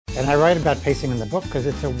And I write about pacing in the book because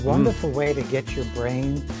it's a wonderful way to get your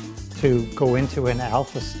brain to go into an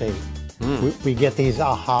alpha state. We get these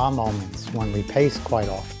aha moments when we pace quite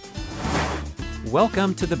often.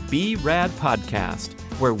 Welcome to the Be Rad podcast,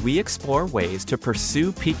 where we explore ways to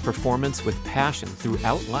pursue peak performance with passion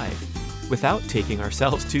throughout life without taking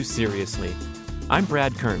ourselves too seriously. I'm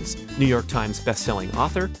Brad Kearns, New York Times bestselling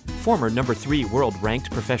author, former #3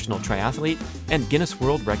 world-ranked professional triathlete, and Guinness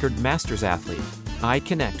World Record Masters athlete. I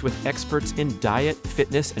connect with experts in diet,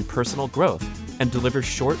 fitness, and personal growth, and deliver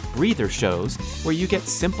short breather shows where you get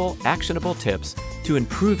simple, actionable tips to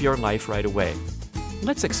improve your life right away.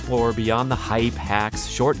 Let's explore beyond the hype, hacks,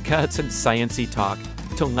 shortcuts, and sciencey talk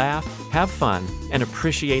to laugh, have fun, and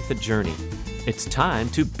appreciate the journey. It's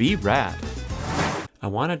time to be rad. I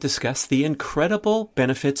want to discuss the incredible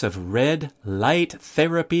benefits of red light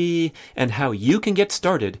therapy and how you can get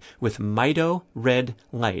started with Mito Red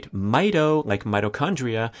Light. Mito, like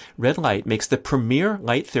mitochondria, red light makes the premier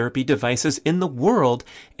light therapy devices in the world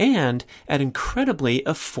and at incredibly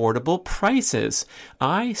affordable prices.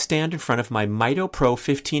 I stand in front of my Mito Pro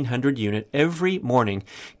 1500 unit every morning,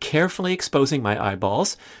 carefully exposing my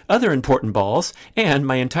eyeballs, other important balls, and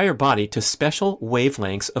my entire body to special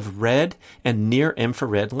wavelengths of red and near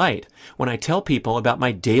infrared light. When I tell people about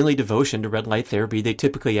my daily devotion to red light therapy, they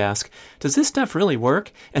typically ask, does this stuff really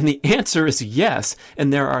work? And the answer is yes,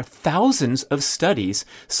 and there are thousands of studies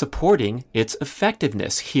supporting its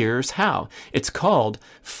effectiveness. Here's how. It's called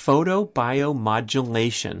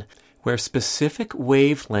photobiomodulation, where specific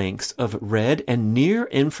wavelengths of red and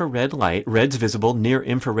near-infrared light, red's visible,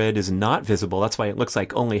 near-infrared is not visible, that's why it looks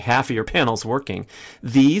like only half of your panel's working.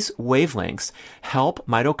 These wavelengths help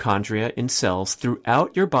mitochondria in cells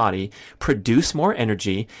throughout your body produce more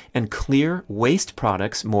energy and clear waste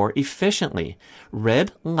products more efficiently.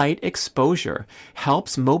 Red light exposure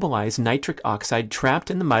helps mobilize nitric oxide trapped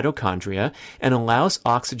in the mitochondria and allows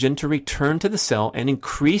oxygen to return to the cell and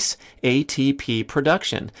increase ATP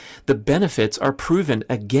production. The benefits are proven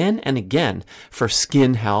again and again for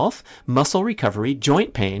skin health, muscle recovery,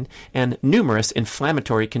 joint pain, and numerous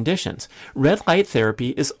inflammatory conditions. Red light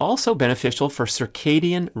therapy is also beneficial for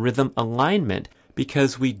circadian rhythm alignment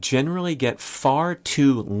because we generally get far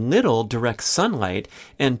too little direct sunlight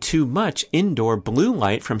and too much indoor blue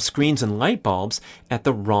light from screens and light bulbs at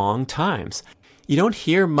the wrong times. You don't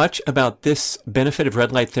hear much about this benefit of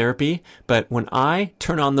red light therapy, but when I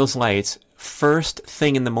turn on those lights, first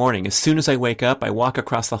thing in the morning, as soon as I wake up, I walk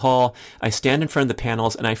across the hall, I stand in front of the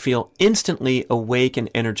panels, and I feel instantly awake and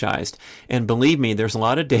energized. And believe me, there's a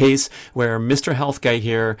lot of days where Mr. Health Guy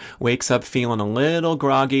here wakes up feeling a little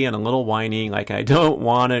groggy and a little whiny, like I don't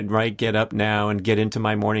want to get up now and get into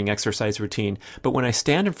my morning exercise routine. But when I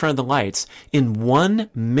stand in front of the lights, in 1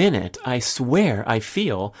 minute, I swear I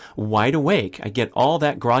feel wide awake. I get all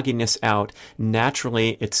that grogginess out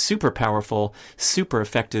naturally. It's super powerful, super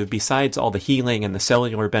effective, besides all the healing and the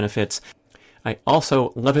cellular benefits. I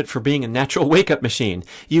also love it for being a natural wake-up machine.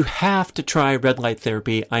 You have to try red light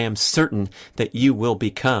therapy. I am certain that you will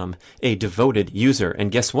become a devoted user.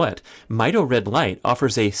 And guess what? Mito Red Light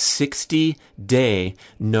offers a 60-day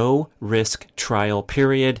no-risk trial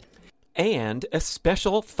period and a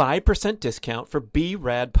special 5% discount for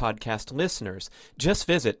B-Rad podcast listeners. Just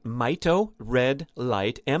visit Mito Red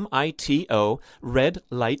Light, M-I-T-O,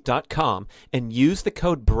 redlight.com, and use the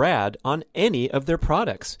code BRAD on any of their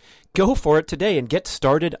products. Go for it today and get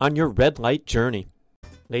started on your red light journey.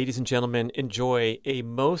 Ladies and gentlemen, enjoy a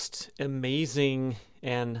most amazing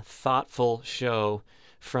and thoughtful show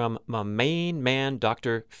from my main man,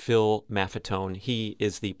 Dr. Phil Mafffetone. He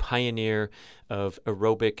is the pioneer of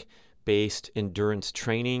aerobic-based endurance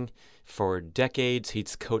training. For decades,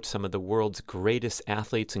 he's coached some of the world's greatest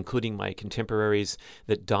athletes, including my contemporaries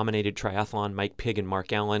that dominated triathlon, Mike Pigg and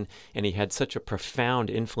Mark Allen, and he had such a profound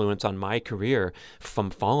influence on my career from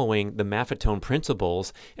following the Mafffetone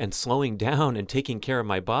principles and slowing down and taking care of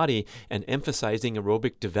my body and emphasizing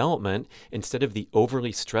aerobic development instead of the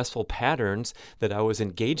overly stressful patterns that I was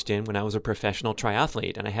engaged in when I was a professional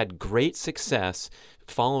triathlete. And I had great success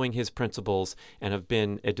following his principles and have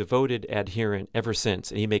been a devoted adherent ever since.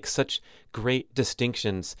 And he makes such great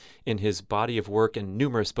distinctions in his body of work and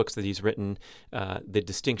numerous books that he's written, the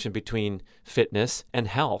distinction between fitness and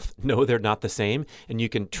health. No, they're not the same, and you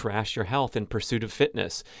can trash your health in pursuit of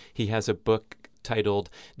fitness. He has a book titled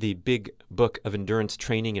The Big Book of Endurance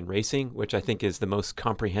Training and Racing, which I think is the most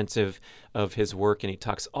comprehensive of his work, and he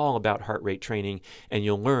talks all about heart rate training, and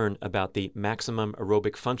you'll learn about the maximum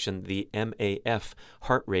aerobic function, the MAF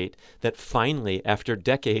heart rate, that finally, after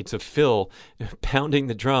decades of Phil pounding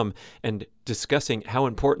the drum and discussing how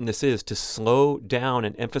important this is to slow down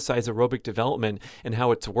and emphasize aerobic development and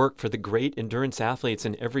how it's worked for the great endurance athletes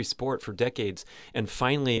in every sport for decades, and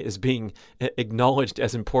finally is being acknowledged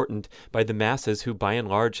as important by the masses who by and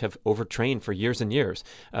large have overtrained for years and years.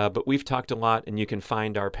 But we've talked a lot, and you can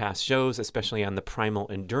find our past shows, especially on the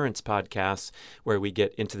Primal Endurance podcasts, where we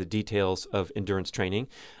get into the details of endurance training.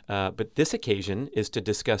 But this occasion is to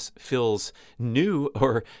discuss Phil's new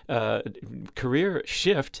career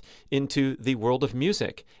shift into the world of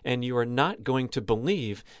music. And you are not going to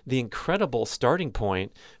believe the incredible starting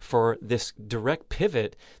point for this direct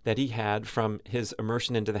pivot that he had from his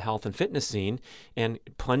immersion into the health and fitness scene and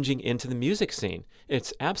plunging into the music scene.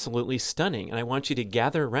 It's absolutely stunning. And I want you to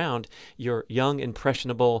gather around your young,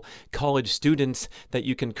 impressionable college students that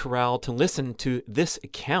you can corral to listen to this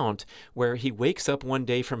account where he wakes up one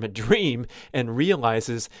day from a dream and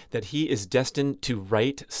realizes that he is destined to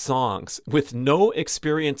write songs with no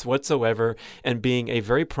experience whatsoever, and being a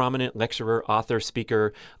very prominent lecturer, author,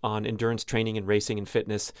 speaker on endurance training and racing and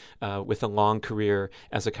fitness with a long career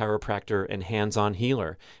as a chiropractor and hands-on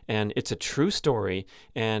healer. And it's a true story,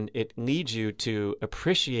 and it leads you to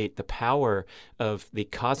appreciate the power of the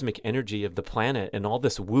cosmic energy of the planet and all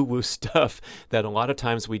this woo-woo stuff that a lot of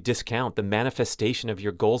times we discount, the manifestation of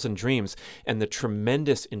your goals and dreams, and the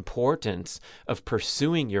tremendous importance of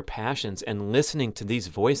pursuing your passions and listening to these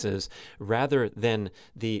voices rather than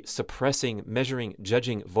the suppressing, measuring,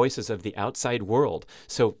 judging voices of the outside world.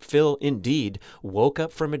 So Phil indeed woke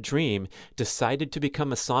up from a dream, decided to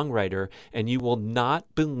become a songwriter, and you will not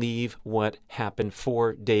believe what happened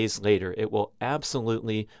 4 days later. It will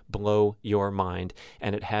absolutely blow your mind,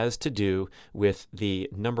 and it has to do with the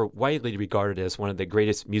widely regarded as one of the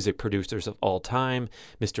greatest music producers of all time,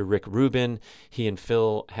 Mr. Rick Rubin. He and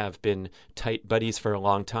Phil have been tight buddies for a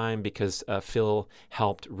long time because Phil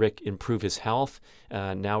helped Rick improve his health.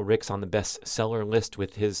 Now Rick's on the bestseller list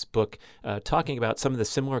with his book talking about some of the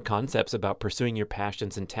similar concepts about pursuing your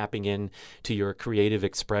passions and tapping in to your creative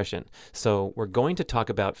expression. So we're going to talk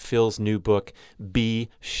about Phil's new book, Be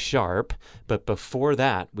Sharp. But before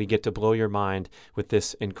that, we get to blow your mind with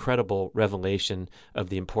this incredible revelation of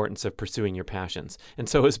the importance of pursuing your passions. And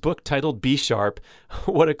so his book, titled Be Sharp,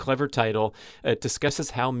 what a clever title. It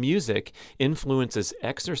discusses how music influences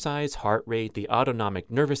exercise, heart rate, the autonomic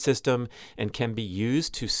nervous system, and can be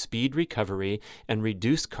used to speed recovery and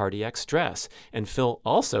reduce cardiac stress. And Phil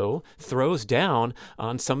also throws down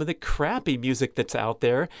on some of the crappy music that's out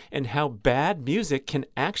there and how bad music can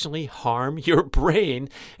actually harm your brain,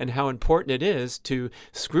 and how important it is to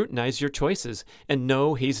scrutinize your choices. And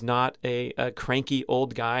no, he's not a cranky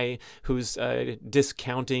old guy who's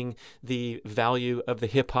discounting the value of the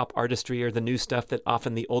hip-hop artistry or the new stuff that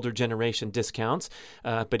often the older generation discounts,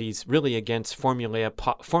 but he's really against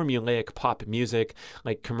formulaic pop music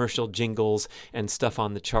like commercial jingles and stuff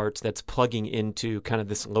on the charts that's plugging into kind of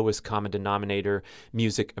this lowest common denominator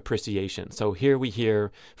music appreciation. So here we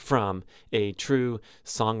hear from a true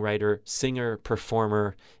songwriter, singer,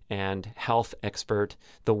 performer, and health expert,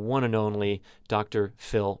 the one and only Dr.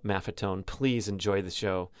 Phil Mafffetone. Please enjoy the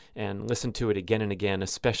show and listen to it again and again,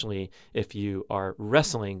 especially if you are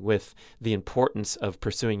wrestling with the importance of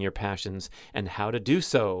pursuing your passions and how to do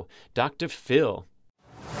so. Dr. Phil.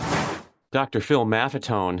 Dr. Phil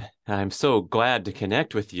Mafffetone, I'm so glad to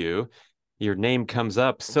connect with you. Your name comes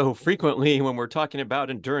up so frequently when we're talking about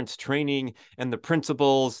endurance training and the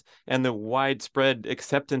principles and the widespread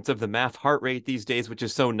acceptance of the MAF heart rate these days, which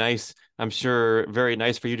is so nice. I'm sure very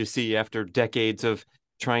nice for you to see after decades of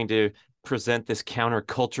trying to present this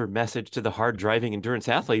counterculture message to the hard driving endurance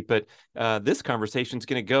athlete. But this conversation is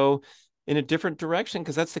going to go in a different direction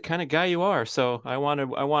because that's the kind of guy you are. So I want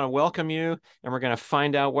to welcome you, and we're going to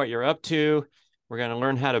find out what you're up to. We're going to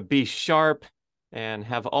learn how to be sharp and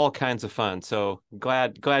have all kinds of fun. So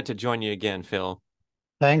glad to join you again, Phil.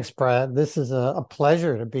 Thanks, Brad. This is a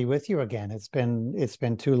pleasure to be with you again. It's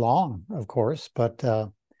been too long, of course, but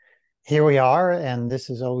here we are, and this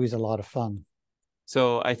is always a lot of fun.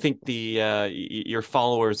 So I think your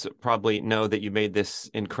followers probably know that you made this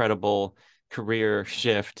incredible career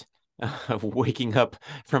shift of waking up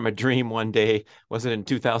from a dream one day. Was it in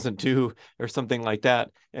 2002 or something like that?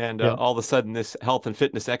 And all of a sudden, this health and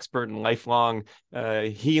fitness expert and lifelong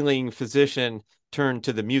healing physician turned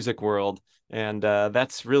to the music world. And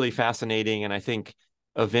that's really fascinating, and I think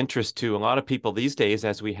of interest to a lot of people these days,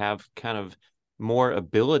 as we have kind of more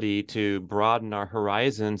ability to broaden our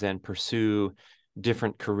horizons and pursue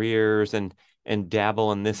different careers and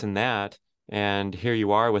dabble in this and that. And here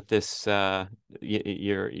you are with this,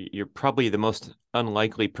 you're probably the most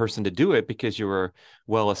unlikely person to do it because you were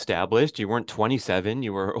well established. You weren't 27,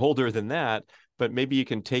 you were older than that, but maybe you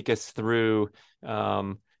can take us through,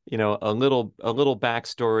 a little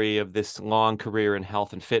backstory of this long career in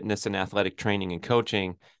health and fitness and athletic training and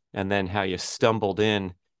coaching, and then how you stumbled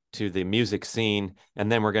in to the music scene.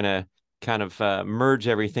 And then we're going to kind of merge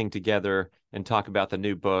everything together and talk about the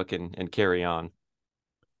new book and carry on.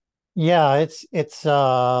 Yeah, it's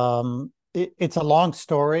a long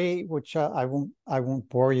story, which I won't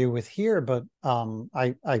bore you with here, but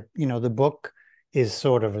the book is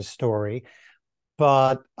sort of a story.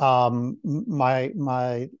 But my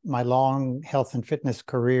long health and fitness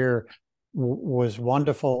career was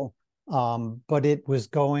wonderful, but it was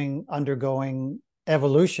undergoing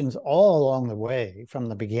evolutions all along the way from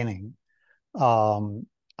the beginning.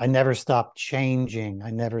 I never stopped changing.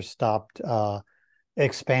 I never stopped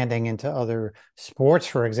expanding into other sports.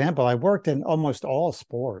 For example, I worked in almost all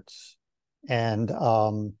sports, and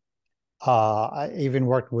I even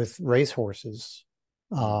worked with racehorses.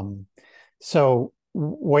 Um, so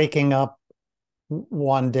waking up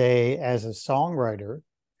one day as a songwriter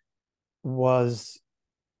was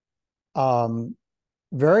um,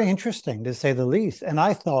 very interesting, to say the least. And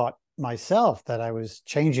I thought myself that I was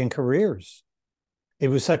changing careers. It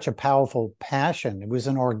was such a powerful passion. It was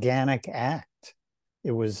an organic act.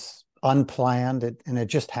 It was unplanned, and it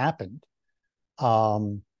just happened.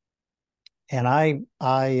 Um, and I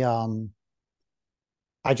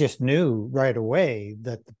just knew right away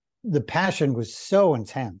that the passion was so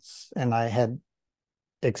intense, and I had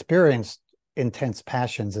experienced intense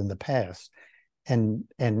passions in the past, and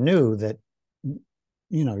knew that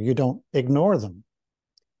you don't ignore them.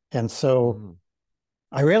 And so Mm.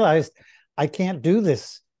 I realized I can't do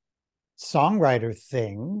this songwriter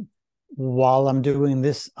thing while I'm doing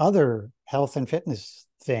this other health and fitness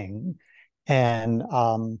thing. And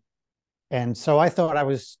so I thought I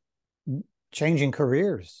was changing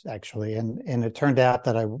careers, actually, and it turned out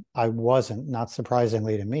that I wasn't. Not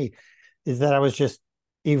surprisingly to me, is that I was just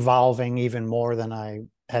evolving even more than I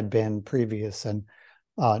had been previous. And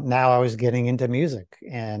now I was getting into music,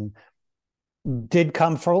 and did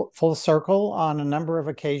come full circle on a number of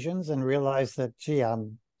occasions, and realized that, gee,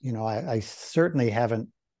 I certainly haven't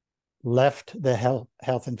left the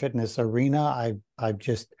health and fitness arena. I've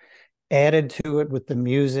just added to it with the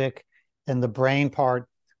music, and the brain part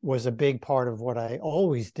was a big part of what I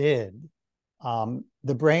always did.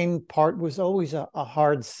 The brain part was always a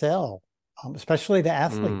hard sell, especially to Mm.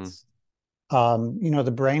 athletes.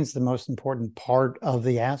 The brain's the most important part of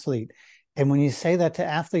the athlete. And when you say that to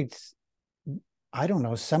athletes, I don't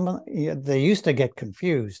know, they used to get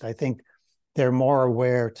confused. I think they're more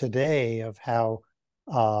aware today of how,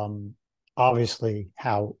 obviously,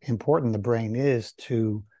 how important the brain is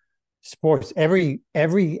to sports,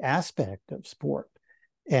 every aspect of sport.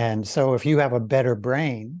 And so if you have a better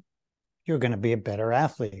brain, you're going to be a better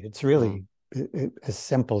athlete. It's Mm. really as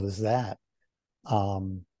simple as that.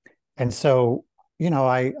 Um, and so,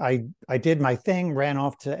 I did my thing, ran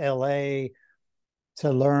off to LA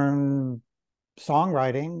to learn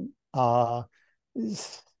songwriting. And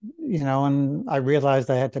I realized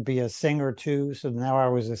I had to be a singer too. So now I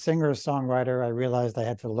was a singer songwriter. I realized I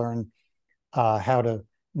had to learn how to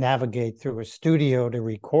navigate through a studio to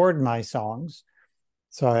record my songs.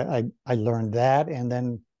 So I learned that, and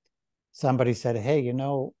then somebody said, "Hey,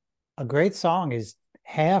 a great song is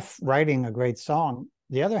half writing a great song.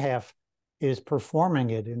 The other half is performing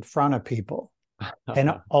it in front of people,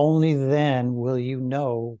 and only then will you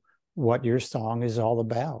know what your song is all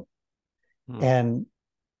about." Mm. And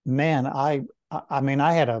man, I mean,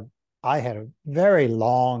 I had a very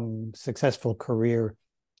long, successful career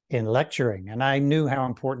in lecturing, and I knew how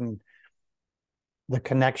important the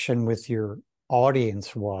connection with your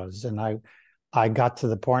audience was. And I got to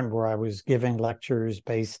the point where I was giving lectures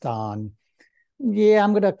based on, yeah,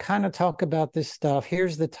 I'm going to kind of talk about this stuff.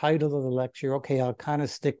 Here's the title of the lecture. Okay, I'll kind of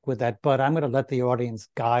stick with that, but I'm going to let the audience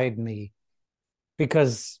guide me,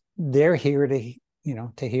 because they're here to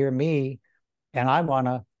hear me, and I want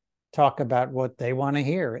to talk about what they want to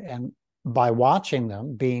hear. And by watching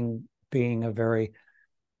them, being a very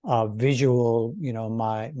visual,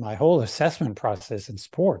 my whole assessment process in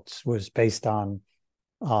sports was based on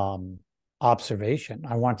um, observation.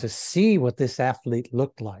 I want to see what this athlete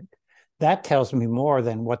looked like. That tells me more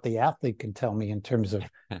than what the athlete can tell me in terms of,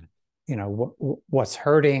 what's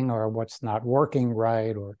hurting or what's not working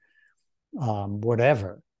right, or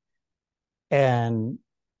whatever. And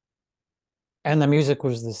the music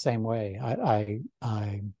was the same way.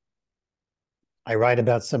 I write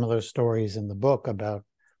about similar stories in the book about.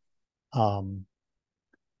 Um,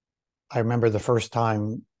 I remember the first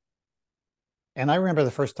time, and I remember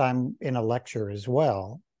the first time in a lecture as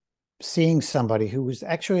well, seeing somebody who was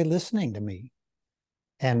actually listening to me.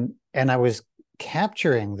 and I was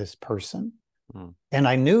capturing this person, Mm. and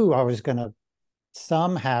I knew I was going to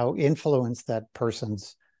somehow influence that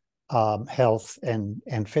person's health and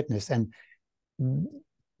fitness. And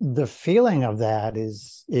the feeling of that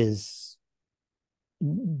is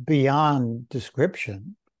beyond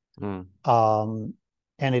description. Mm. Um,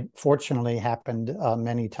 and it fortunately happened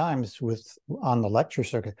many times with on the lecture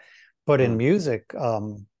circuit. But in Mm. music,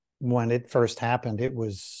 when it first happened, it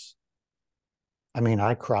was, I mean,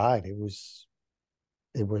 I cried. It was,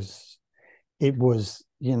 it was,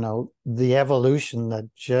 the evolution that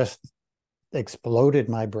just exploded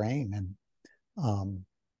my brain, and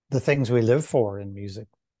the things we live for in music.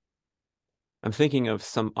 I'm thinking of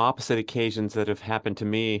some opposite occasions that have happened to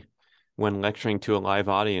me when lecturing to a live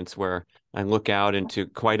audience where I look out into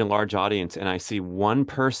quite a large audience and I see one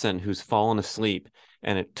person who's fallen asleep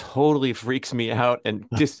and it totally freaks me out and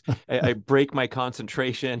just I break my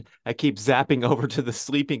concentration. I keep zapping over to the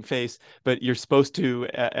sleeping face, but you're supposed to,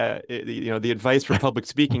 the advice for public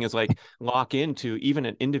speaking is like lock into even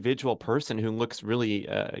an individual person who looks really,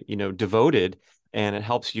 devoted, and it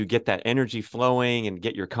helps you get that energy flowing and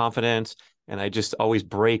get your confidence. And I just always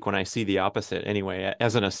break when I see the opposite anyway,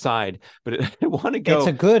 as an aside. But I want to It's go.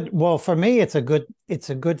 a good, well, for me, it's a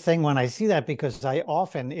good thing when I see that, because I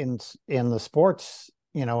often in the sports,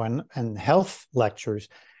 and health lectures,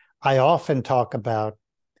 I often talk about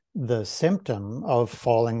the symptom of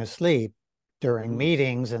falling asleep during Mm,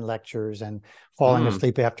 meetings and lectures, and falling mm,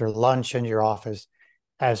 asleep after lunch in your office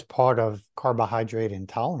as part of carbohydrate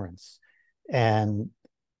intolerance. And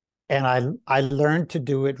I learned to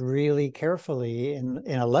do it really carefully in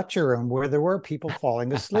a lecture room where there were people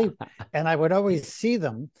falling asleep, and I would always see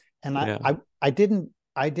them, and I yeah. I, I didn't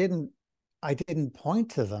I didn't I didn't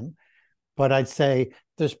point to them, but I'd say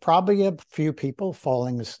there's probably a few people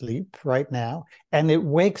falling asleep right now, and it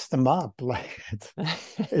wakes them up. Like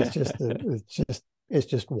it's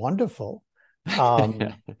just wonderful.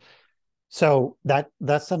 Um, so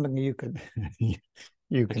that's something you could you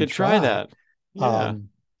I can could try try. that. Yeah. Um,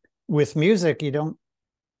 with music, you don't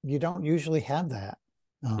usually have that.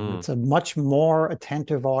 Mm, It's a much more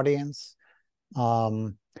attentive audience,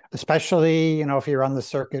 especially if you're on the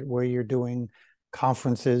circuit where you're doing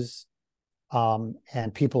conferences,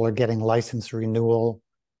 and people are getting license renewal.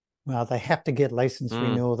 Well, they have to get license mm.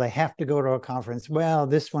 renewal. They have to go to a conference. Well,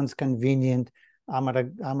 this one's convenient. I'm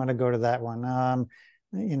gonna go to that one.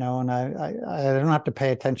 And I don't have to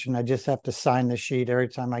pay attention. I just have to sign the sheet every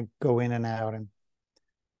time I go in and out. And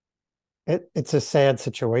it's a sad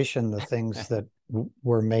situation, the things that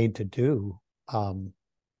were made to do, um,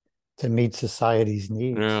 to meet society's Yeah.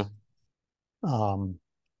 needs. Um,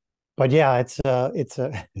 but yeah, it's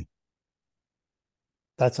a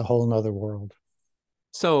that's a whole nother world.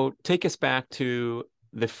 So take us back to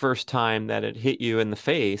the first time that it hit you in the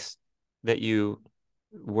face that you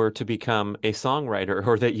were to become a songwriter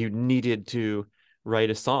or that you needed to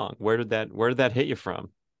write a song. Where did that hit you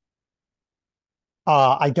from?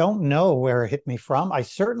 I don't know where it hit me from. I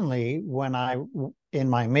certainly, when in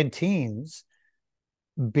my mid-teens,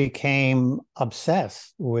 became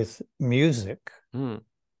obsessed with music. Mm,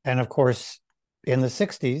 And of course, in the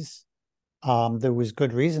 60s, there was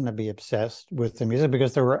good reason to be obsessed with the music,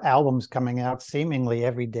 because there were albums coming out seemingly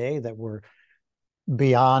every day that were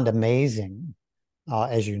beyond amazing,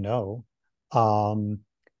 as you know. Um,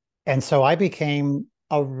 and so I became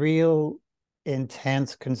a real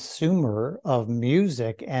intense consumer of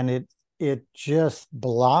music, and it just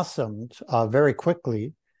blossomed very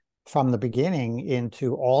quickly from the beginning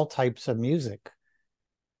into all types of music.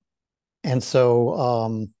 And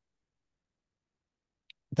so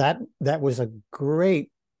that was a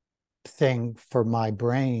great thing for my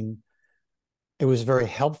brain. It was a very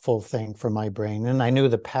helpful thing for my brain, and I knew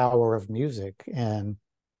the power of music, and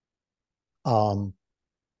um,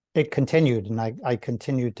 it continued, and I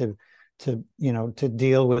continued to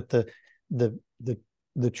deal with the the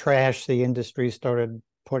the trash the industry started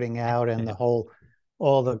putting out, and the whole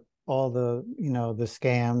all the the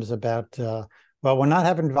scams about, well, we're not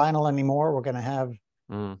having vinyl anymore. We're going to have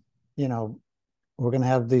mm. you know we're going to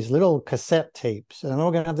have these little cassette tapes, and then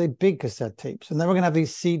we're going to have the big cassette tapes, and then we're going to have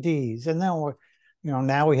these CDs, and then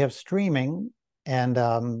now we have streaming, and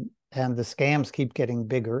the scams keep getting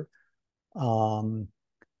bigger. Um,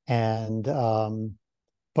 and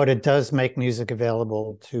but it does make music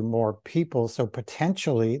available to more people, so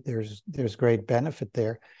potentially there's great benefit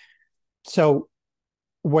there. So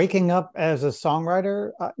waking up as a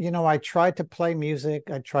songwriter, I tried to play music.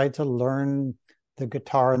 I tried to learn the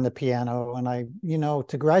guitar and the piano, and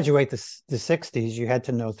to graduate the 60s, you had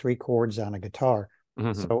to know three chords on a guitar.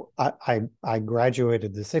 Hmm. So I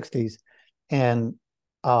graduated the 60s, and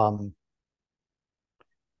um,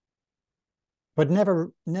 but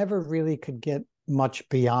never really could get much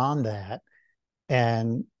beyond that.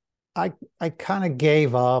 And I kind of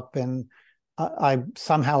gave up, and I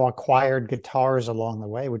somehow acquired guitars along the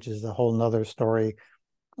way, which is a whole nother story.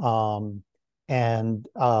 Um, and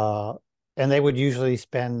uh, and they would usually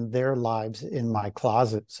spend their lives in my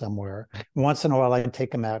closet somewhere. Once in a while, I'd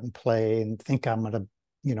take them out and play, and think I'm gonna,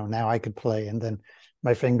 now I could play, and then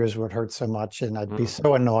my fingers would hurt so much, and I'd be Mm,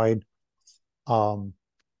 so annoyed. Um,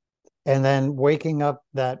 and then waking up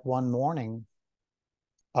that one morning,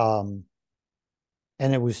 um,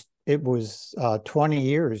 and it was 20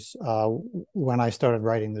 years when I started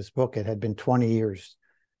writing this book. It had been 20 years.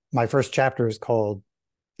 My first chapter is called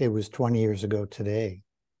 "It Was 20 Years Ago Today,"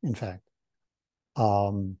 in fact.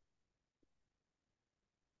 Um,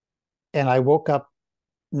 and I woke up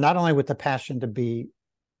not only with the passion to be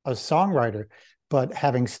a songwriter, but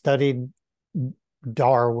having studied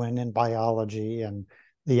Darwin and biology and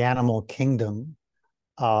the animal kingdom,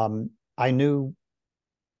 I knew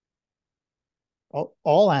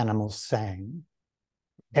all animals sang.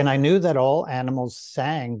 And I knew that all animals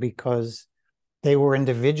sang because they were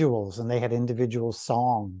individuals and they had individual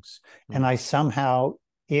songs. And mm, I somehow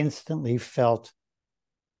instantly felt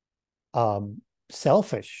um,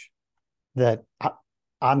 selfish that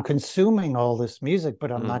I'm consuming all this music,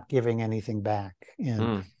 but I'm mm, not giving anything back. And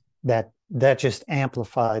mm. that just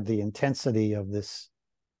amplified the intensity of this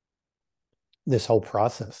whole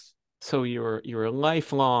process. So you're a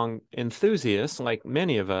lifelong enthusiast, like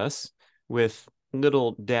many of us, with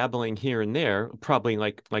little dabbling here and there, probably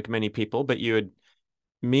like many people, but you had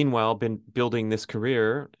meanwhile been building this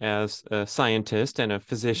career as a scientist and a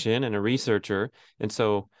physician and a researcher. And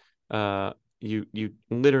so you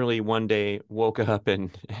literally one day woke up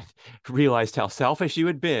and realized how selfish you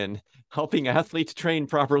had been helping athletes train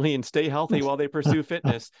properly and stay healthy while they pursue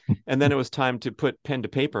fitness. And then it was time to put pen to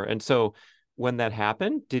paper. And so when that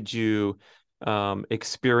happened, did you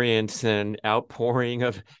experience an outpouring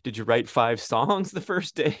of, did you write 5 songs the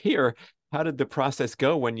first day, or how did the process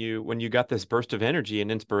go when you got this burst of energy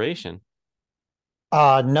and inspiration?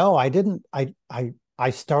 No, I didn't. I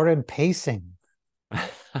started pacing, and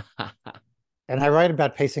I write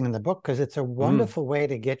about pacing in the book because it's a Mm, wonderful way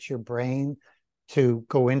to get your brain to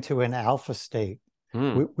go into an alpha state.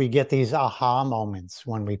 mm. We get these aha moments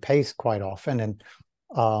when we pace quite often, and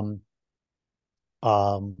um,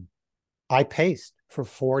 um, I paced for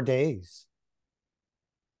 4 days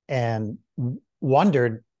and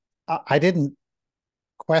wondered. I didn't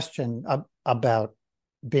question about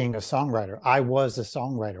being a songwriter. I was a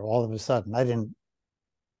songwriter all of a sudden. I didn't,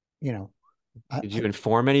 you know, Did you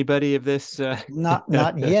inform anybody of this?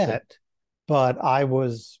 not yet, but I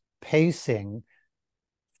was pacing,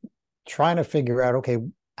 trying to figure out, okay,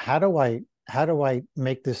 how do I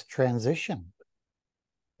make this transition?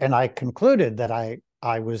 And I concluded that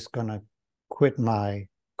I was going to quit my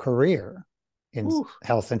career in Whew.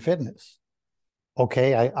 health and fitness.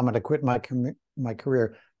 Okay, I'm going to quit my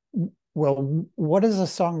career. Well, what does a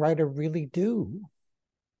songwriter really do?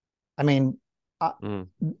 I mean, uh, Mm,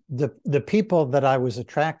 the people that I was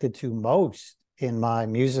attracted to most in my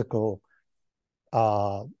musical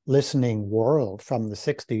listening world from the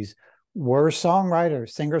 60s were songwriters,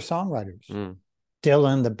 singer-songwriters. mm.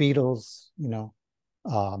 Dylan, the Beatles,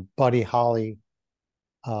 Buddy Holly,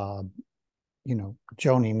 uh,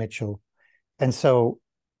 Joni Mitchell. And so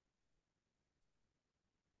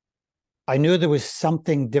I knew there was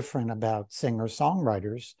something different about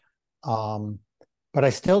singer-songwriters, um, but I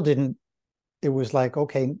still didn't. It was like,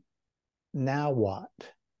 okay, now what?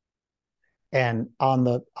 And on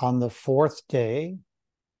the fourth day,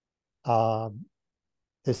 uh,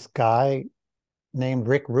 this guy named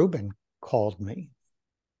Rick Rubin called me,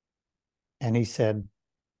 and he said,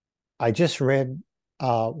 "I just read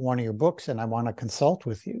one of your books, and I want to consult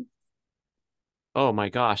with you." Oh my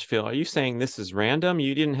gosh, Phil, are you saying this is random?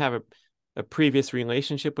 You didn't have a previous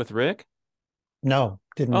relationship with Rick? No,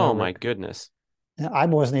 didn't know Oh my Rick. goodness. I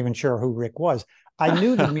wasn't even sure who Rick was. I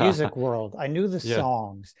knew the music world. I knew the Yeah.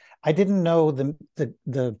 songs. I didn't know who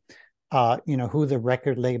the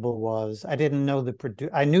record label was. I didn't know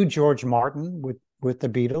I knew George Martin with the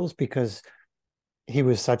Beatles because he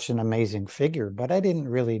was such an amazing figure, but I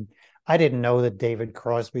didn't know that David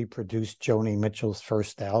Crosby produced Joni Mitchell's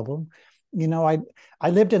first album. I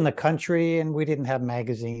lived in the country and we didn't have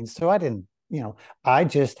magazines, so I didn't, I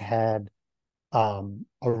just had a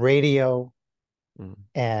radio Mm,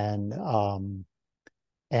 and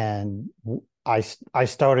and I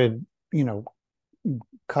started,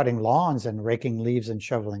 cutting lawns and raking leaves and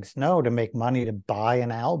shoveling snow to make money to buy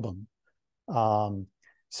an album. Um,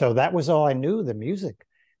 so that was all I knew, the music.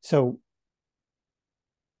 So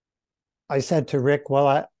I said to Rick,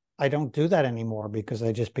 well, I don't do that anymore because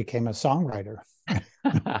I just became a songwriter.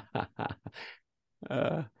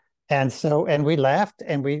 uh, And we laughed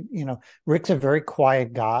and Rick's a very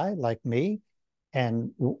quiet guy like me.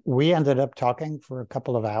 And we ended up talking for a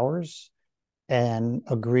couple of hours and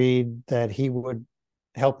agreed that he would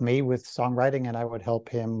help me with songwriting and I would help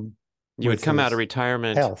him you would with come out of his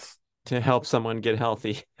retirement health. to help someone get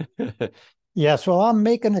healthy. Yes, well, I'll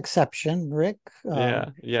make an exception, Rick. Yeah,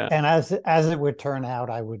 yeah. And as it would turn out,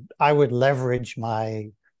 I would leverage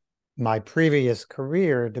my previous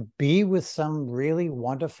career to be with some really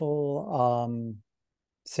wonderful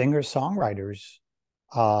singer-songwriters.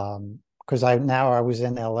 Because I was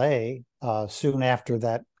in LA soon after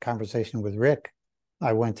that conversation with Rick.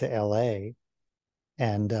 I went to LA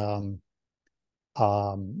and um,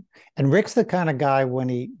 and Rick's the kind of guy when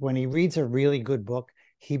he reads a really good book,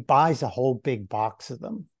 he buys a whole big box of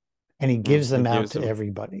them and he gives He them out gives to them.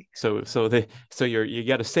 everybody. So you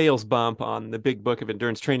get a sales bump on the big book of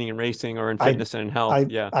endurance training and racing or in I fitness and in health. I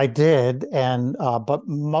Yeah. I did, and but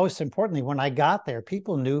most importantly, when I got there,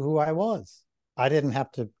 people knew who I was. I didn't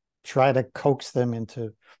have to try to coax them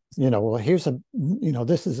into, well, here's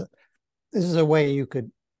this is a way you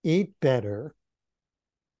could eat better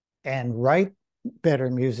and write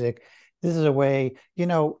better music. This is a way,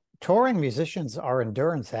 touring musicians are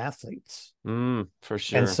endurance athletes. For And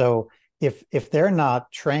sure. so if they're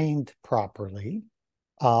not trained properly,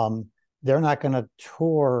 um, they're not going to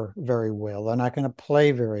tour very well. They're not going to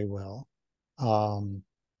play very well. Um,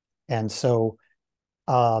 and so,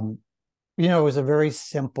 um, it was a very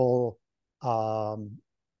simple um,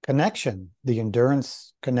 connection, the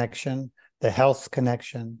endurance connection, the health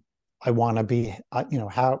connection. I want to be,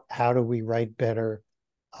 how do we write better?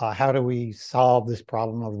 How do we solve this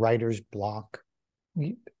problem of writer's block?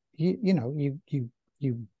 You,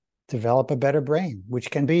 you develop a better brain, which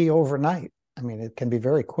can be overnight. I mean, it can be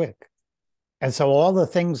very quick. And so all the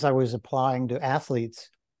things I was applying to athletes,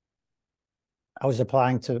 I was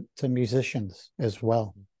applying to musicians as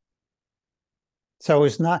well. So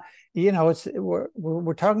it's not, it's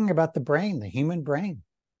we're talking about the brain, the human brain,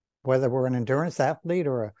 whether we're an endurance athlete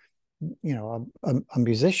or a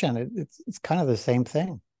musician. It's kind of the same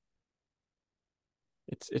thing.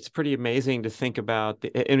 It's pretty amazing to think about.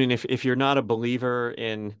 I mean, if you're not a believer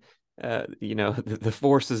in, the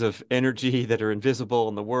forces of energy that are invisible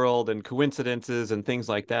in the world and coincidences and things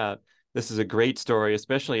like that, this is a great story.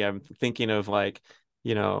 Especially, I'm thinking of like,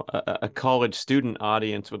 a college student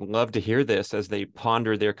audience would love to hear this as they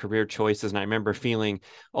ponder their career choices. And I remember feeling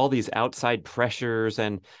all these outside pressures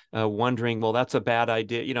and wondering, well, that's a bad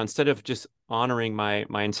idea. Instead of just honoring my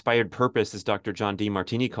inspired purpose, as Dr. John D.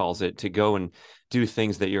 Martini calls it, to go and do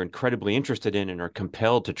things that you're incredibly interested in and are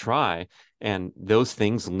compelled to try. And those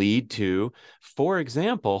things lead to, for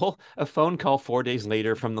example, a phone call 4 days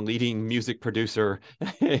later from the leading music producer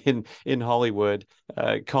in Hollywood,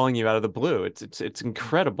 calling you out of the blue. It's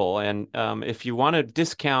incredible. And if you want to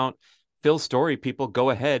discount Phil's story, people go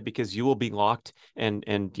ahead because you will be locked and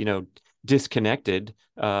disconnected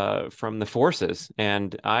from the forces.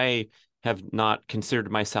 And I have not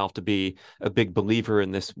considered myself to be a big believer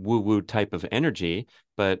in this woo-woo type of energy,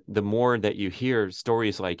 but the more that you hear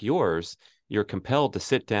stories like yours, you're compelled to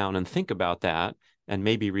sit down and think about that and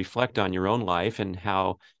maybe reflect on your own life and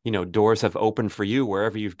how, doors have opened for you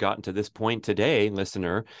wherever you've gotten to this point today,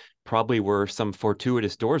 listener. Probably were some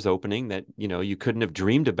fortuitous doors opening that, you couldn't have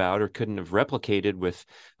dreamed about or couldn't have replicated with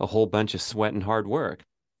a whole bunch of sweat and hard work.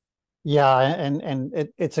 Yeah, and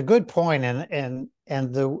it's a good point, and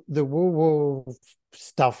the woo woo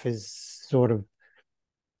stuff is sort of,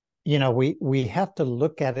 we have to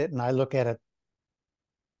look at it, and I look at it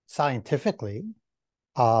scientifically.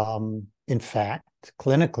 In fact,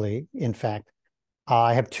 clinically, in fact,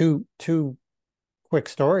 I have two quick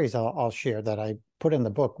stories I'll share that I put in the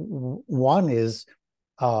book. One is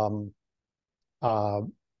um, uh,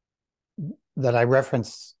 that I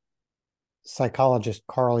reference psychologist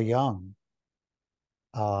Carl Jung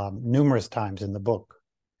numerous times in the book.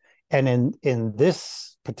 And in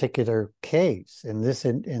this particular case, in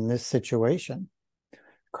this situation,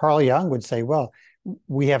 Carl Jung would say, well,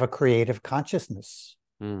 we have a creative consciousness,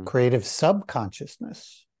 Mm, creative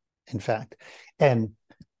subconsciousness, in fact. And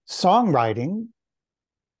songwriting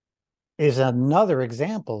is another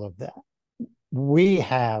example of that. We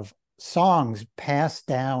have songs passed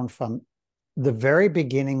down from the very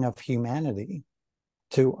beginning of humanity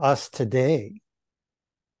to us today.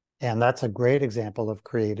 And that's a great example of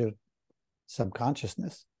creative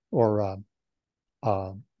subconsciousness or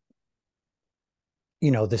uh,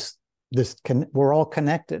 this we're all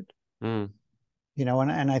connected. mm.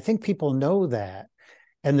 and I think people know that.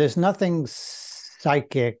 And there's nothing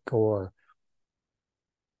psychic or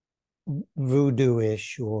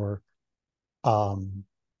voodoo-ish or um,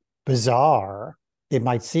 bizarre. It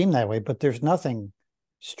might seem that way, but there's nothing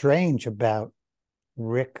strange about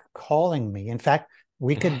Rick calling me. In fact,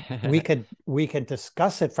 we could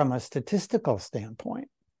discuss it from a statistical standpoint.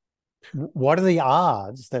 What are the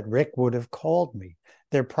odds that Rick would have called me?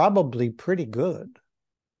 They're probably pretty good.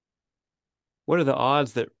 What are the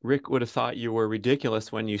odds that Rick would have thought you were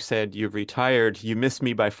ridiculous when you said you've retired, you missed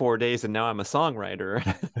me by 4 days, and now I'm a songwriter?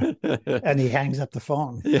 And he hangs up the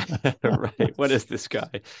phone. Yeah, right. What is this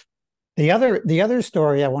guy? The other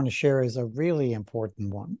story I want to share is a really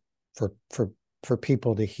important one for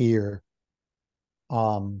people to hear.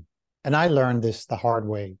 And I learned this the hard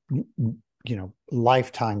way,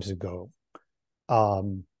 lifetimes ago.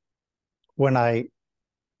 Um, when I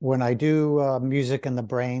do music in the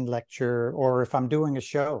brain lecture, or if I'm doing a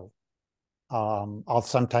show, I'll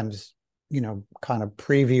sometimes, kind of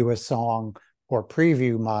preview a song or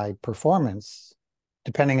preview my performance,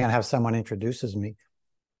 depending on how someone introduces me,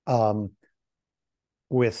 um,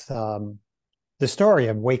 with the story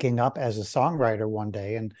of waking up as a songwriter one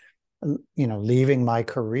day and, leaving my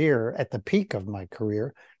career at the peak of my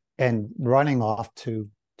career and running off to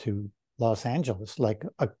Los Angeles like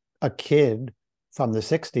a kid from the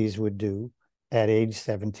 60s would do at age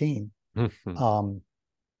 17. Um,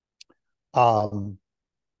 um,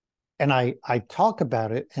 and I talk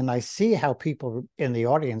about it and I see how people in the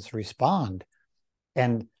audience respond.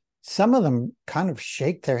 And some of them kind of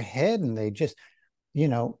shake their head and they just,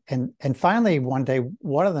 and finally one day,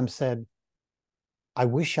 one of them said, I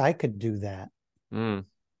wish I could do that. Mm,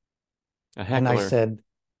 a And I heckler.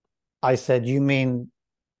 said, you mean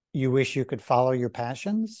you wish you could follow your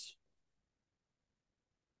passions?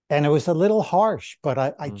 And it was a little harsh, but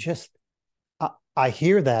I Mm, just, I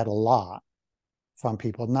hear that a lot from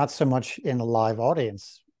people, not so much in a live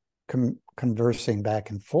audience conversing back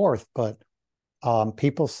and forth, but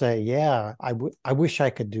people say, yeah, I wish I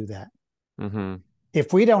could do that. hmm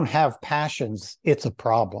If we don't have passions, it's a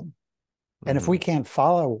problem. And if we hmm can't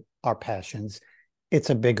follow our passions, it's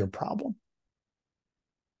a bigger problem.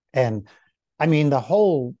 And I mean,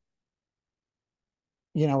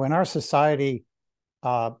 in our society,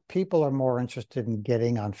 people are more interested in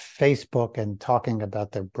getting on Facebook and talking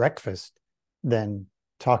about their breakfast than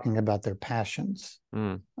talking about their passions.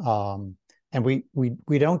 mm, Um, and we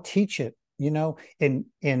don't teach it. With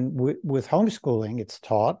homeschooling, it's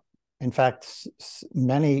taught. In fact,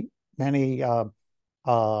 many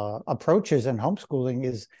approaches in homeschooling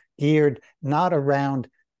is geared not around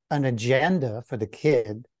an agenda for the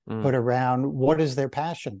kid, mm. but around what is their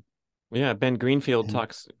passion. Yeah, Ben Greenfield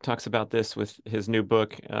And talks about this with his new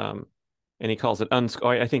book, and he calls it I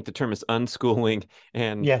think the term is unschooling,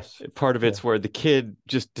 and yes, part of it's yes. where the kid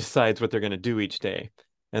just decides what they're going to do each day,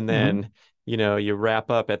 and Mhm. then you wrap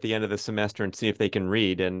up at the end of the semester and see if they can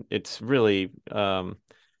read, and it's really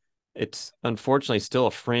it's unfortunately still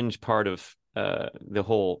a fringe part of the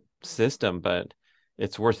whole system, but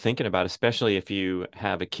it's worth thinking about, especially if you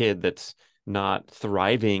have a kid that's not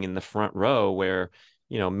thriving in the front row where,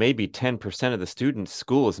 maybe 10% of the students'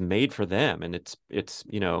 school is made for them. And it's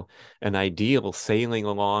an ideal sailing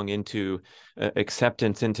along into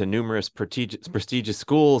acceptance into numerous prestigious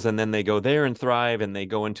schools. And then they go there and thrive and they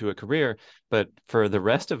go into a career. But for the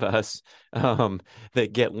rest of us, that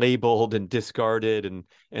get labeled and discarded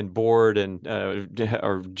and bored and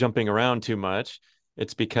or jumping around too much,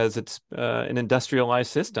 it's because it's an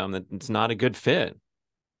industrialized system that it's not a good fit.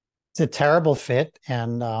 It's a terrible fit.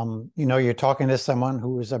 And, you're talking to someone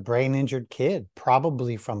who was a brain injured kid,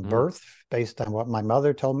 probably from Mm, birth, based on what my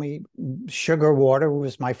mother told me. Sugar water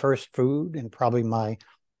was my first food and probably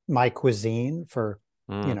my cuisine for,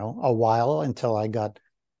 mm, a while until I got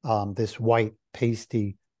this white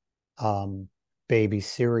pasty um, baby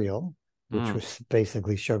cereal, which mm, was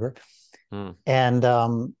basically sugar. mm, And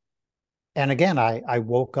again, I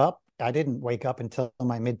woke up. I didn't wake up until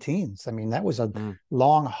my mid-teens. I mean, that was a mm,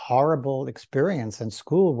 long, horrible experience, and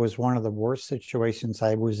school was one of the worst situations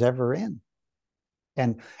I was ever in.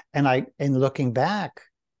 And in looking back,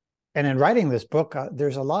 and in writing this book,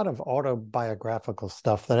 there's a lot of autobiographical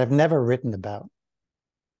stuff that I've never written about,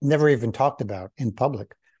 never even talked about in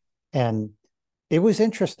public. And it was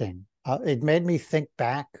interesting. It made me think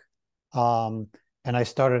back, um, and I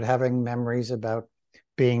started having memories about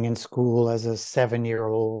being in school as a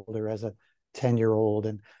 7-year-old or as a 10-year-old,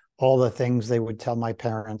 and all the things they would tell my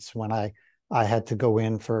parents when I had to go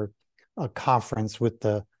in for a conference with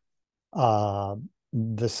the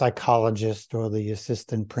psychologist or the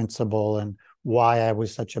assistant principal, and why I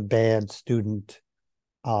was such a bad student.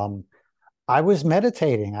 Um, I was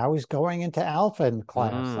meditating. I was going into alpha in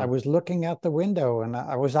class. I Mm. was looking out the window and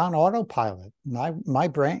I was on autopilot. My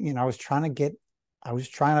brain, I was I was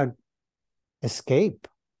trying to escape.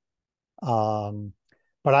 Um,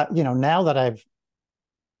 but now that of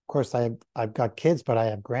course, I've got kids, but I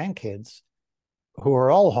have grandkids who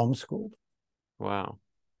are all homeschooled. Wow.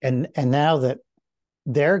 And now that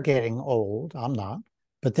they're getting old, I'm not,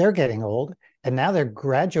 but they're getting old, and now they're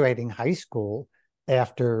graduating high school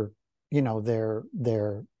after, their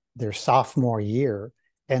sophomore year,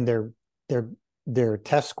 and their their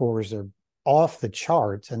test scores are off the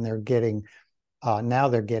charts, and they're getting now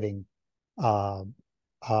they're getting uh,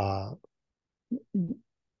 uh,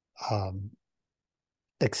 um,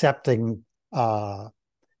 accepting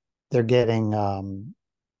they're getting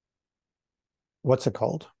what's it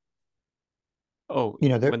called? Oh,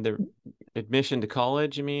 They're when they're admission to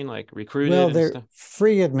college, you mean like recruited well, and they're stuff?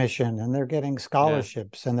 free admission and they're getting Yeah.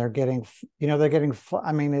 scholarships and they're getting,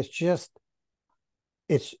 I mean,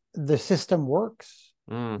 it's the system works,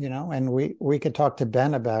 Mm. and we could talk to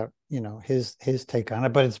Ben about, his take on it,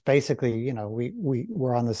 but it's basically,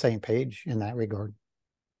 we're on the same page in that regard.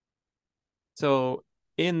 So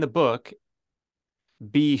in the book,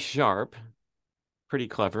 B sharp, pretty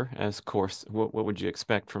clever, as course, what would you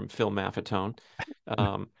expect from Phil Mafffetone?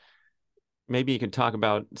 Um, Maybe you could talk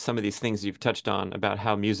about some of these things you've touched on about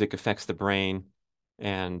how music affects the brain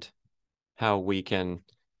and how we can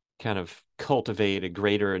kind of cultivate a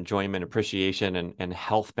greater enjoyment, appreciation, and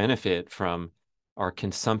health benefit from our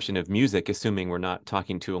consumption of music, assuming we're not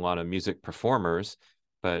talking to a lot of music performers,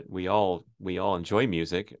 but we all enjoy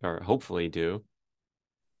music, or hopefully do.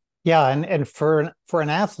 Yeah, and for an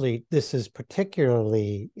athlete, this is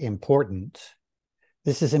particularly important.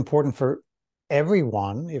 This is important for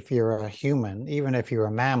everyone if you're a human, even if you're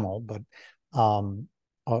a mammal, but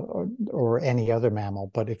or any other mammal.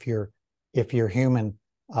 But if you're human,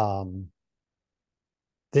 um,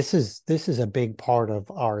 this is a big part of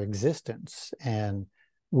our existence, and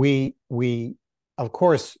we of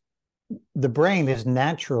course the brain is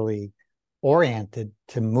naturally oriented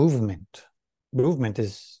to movement. Movement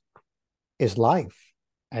is life,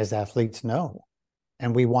 as athletes know,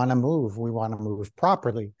 and we want to move. We want to move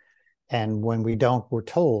properly. And when we don't, we're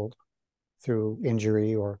told through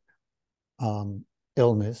injury or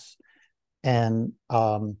illness. And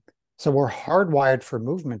so we're hardwired for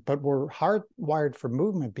movement, but we're hardwired for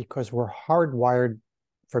movement because we're hardwired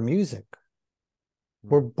for music.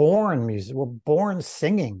 We're born music. We're born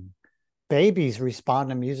singing. Babies respond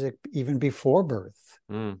to music even before birth.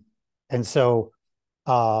 Mm. And so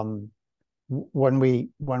um, when we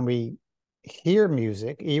hear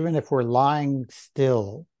music, even if we're lying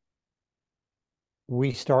still,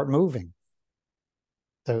 we start moving.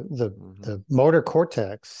 The the Hmm. the motor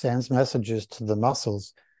cortex sends messages to the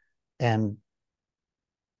muscles and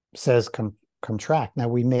says contract. Now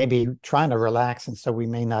we may be trying to relax, and so we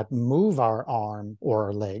may not move our arm or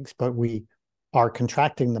our legs, but we are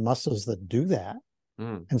contracting the muscles that do that.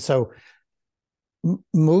 Mm. And so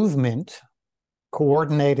movement,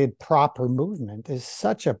 coordinated, proper movement is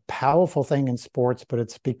such a powerful thing in sports, but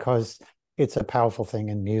it's because it's a powerful thing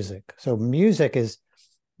in music. So music is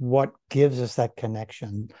what gives us that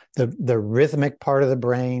connection, the rhythmic part of the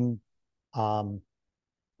brain. Um,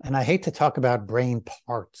 and I hate to talk about brain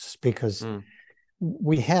parts because Mm.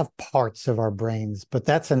 we have parts of our brains, but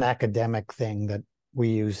that's an academic thing that we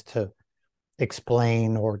use to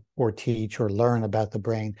explain or teach or learn about the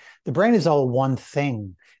brain. The brain is all one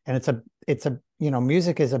thing, and it's a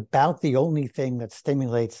music is about the only thing that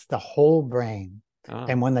stimulates the whole brain. Oh.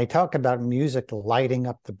 And when they talk about music lighting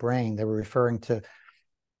up the brain, they're referring to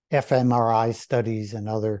fMRI studies and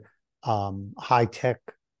other high tech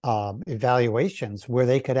evaluations where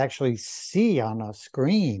they could actually see on a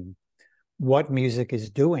screen what music is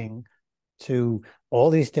doing to all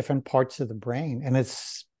these different parts of the brain. And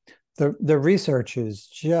it's the research is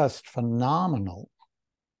just phenomenal.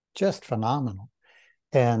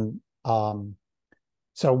 And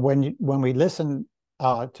so when we listen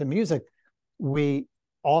to music, we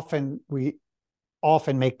we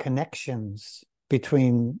often make connections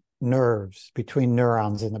between neurons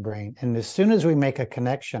in the brain. And as soon as we make a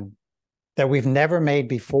connection that we've never made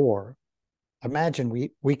before, imagine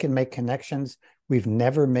we can make connections we've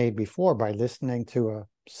never made before by listening to a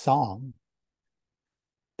song.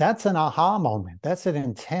 That's an aha moment. That's an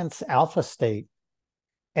intense alpha state.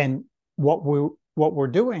 And what we're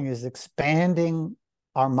doing is expanding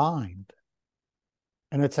our mind.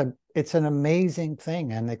 And it's an amazing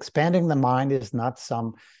thing. And expanding the mind is not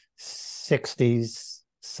some 60s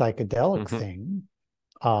psychedelic Hmm. thing.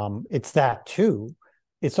 It's that too.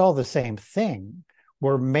 It's all the same thing.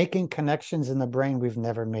 We're making connections in the brain we've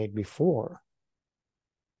never made before.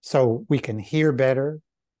 So we can hear better,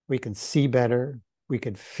 we can see better, we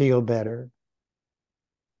can feel better,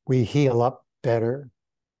 we heal up better,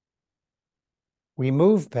 we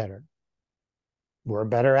move better, we're a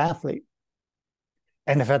better athlete.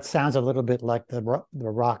 And if that sounds a little bit like the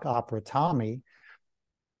rock opera Tommy,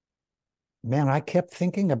 man, I kept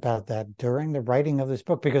thinking about that during the writing of this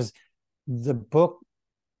book, because the book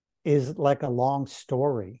is like a long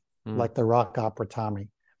story, like the rock opera Tommy.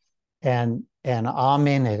 And I'm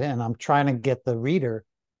in it, and I'm trying to get the reader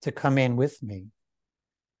to come in with me.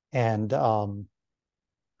 And I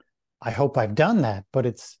hope I've done that, but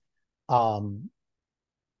it's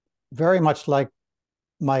very much like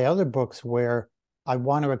my other books, where I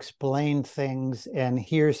want to explain things, and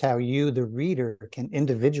here's how you, the reader, can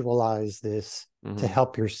individualize this to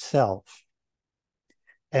help yourself.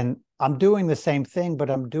 And I'm doing the same thing, but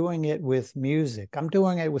I'm doing it with music. I'm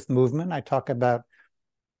doing it with movement. I talk about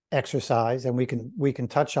exercise, and we can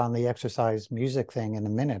touch on the exercise music thing in a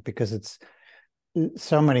minute, because it's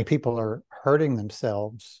so many people are hurting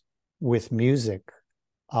themselves with music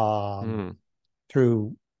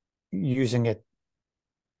through using it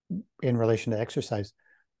in relation to exercise.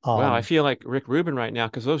 Wow, I feel like Rick Rubin right now,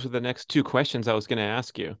 because those are the next two questions I was going to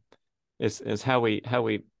ask you. Is how we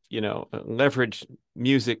leverage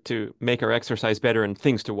music to make our exercise better and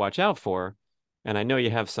things to watch out for. And I know you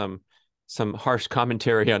have some harsh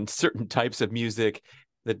commentary on certain types of music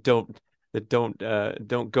that don't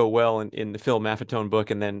go well in the Phil Mafffetone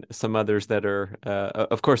book, and then some others that are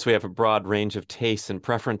of course we have a broad range of tastes and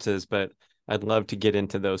preferences, but I'd love to get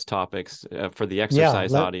into those topics for the Yeah,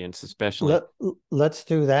 exercise audience especially. let's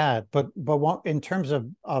do that. But what, in terms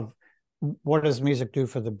of what does music do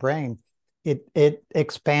for the brain? It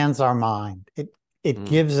expands our mind. It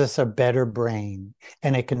gives us a better brain,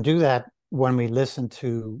 and it can do that when we listen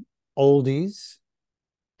to oldies,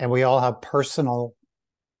 and we all have personal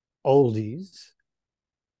oldies.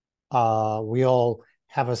 We all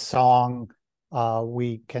have a song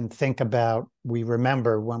we can think about, we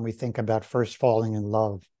remember when we think about first falling in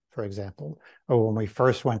love, for example, or when we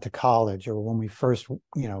first went to college, or when we first,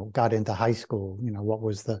 got into high school. What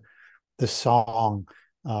was the song,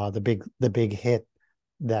 the big hit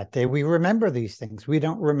that day? We remember these things. We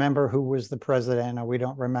don't remember who was the president, or we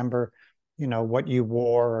don't remember, what you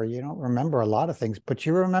wore, or you don't remember a lot of things, but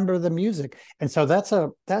you remember the music. And so that's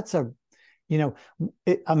a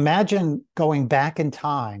imagine going back in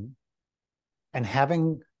time and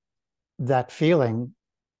having that feeling,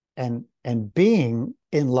 and being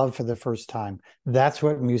in love for the first time. That's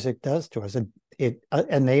what music does to us. It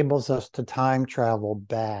enables us to time travel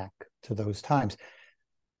back to those times.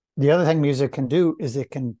 The other thing music can do is it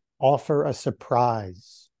can offer a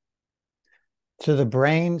surprise. To the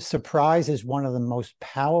brain, surprise is one of the most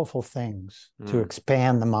powerful things to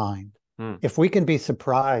expand the mind. If we can be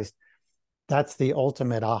surprised, that's the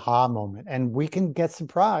ultimate aha moment. And we can get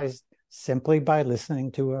surprised simply by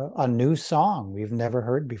listening to a new song we've never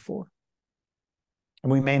heard before.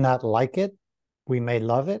 And we may not like it, we may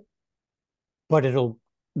love it, but it'll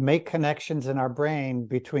make connections in our brain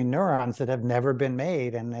between neurons that have never been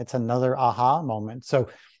made. And it's another aha moment. So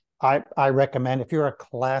I recommend, if you're a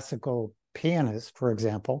classical pianist, for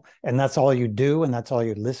example, and that's all you do and that's all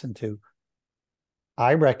you listen to,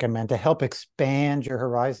 I recommend, to help expand your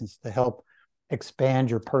horizons, to help expand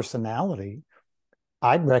your personality,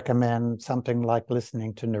 I'd recommend something like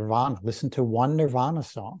listening to Nirvana. Listen to one Nirvana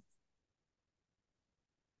song.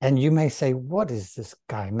 And you may say, what is this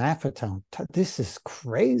guy, Mafffetone? This is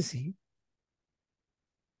crazy.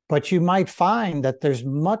 But you might find that there's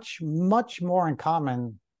much, much more in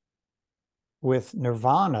common with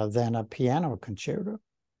Nirvana than a piano concerto.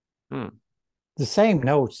 The same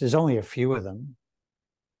notes, there's only a few of them.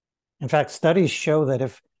 In fact, studies show that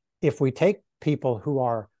if we take people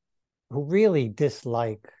who really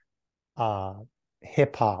dislike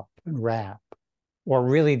hip hop and rap, or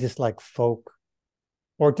really dislike folk,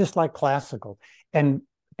 or dislike classical, and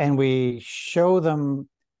we show them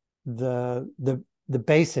the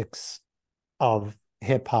basics of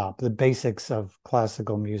hip hop, the basics of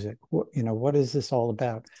classical music. What is this all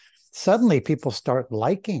about? Suddenly, people start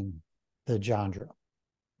liking the genre,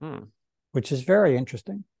 which is very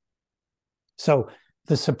interesting. So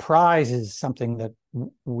the surprise is something that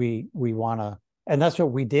we want to, and that's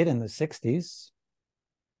what we did in the 60s.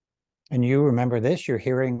 And you remember this, you're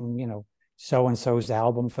hearing, so-and-so's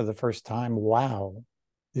album for the first time. Wow,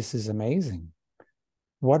 this is amazing.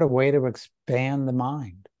 What a way to expand the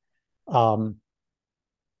mind.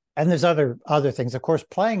 And there's other things. Of course,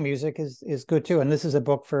 playing music is good too. And this is a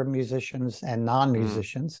book for musicians and Mm,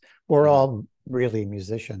 non-musicians. We're mhm. all really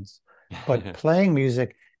musicians, but playing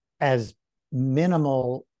music as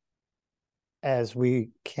minimal as we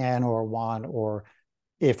can or want, or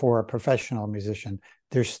if we're a professional musician,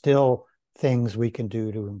 there's still things we can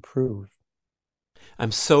do to improve.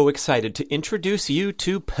 I'm so excited to introduce you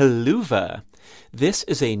to Peluva. This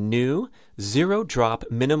is a new zero-drop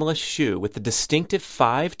minimalist shoe with the distinctive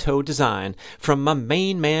five-toe design from my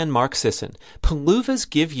main man Mark Sisson. Peluvas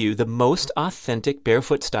give you the most authentic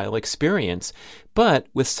barefoot style experience, but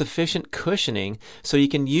with sufficient cushioning so you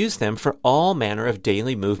can use them for all manner of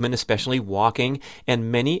daily movement, especially walking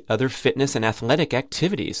and many other fitness and athletic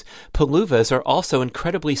activities. Peluvas are also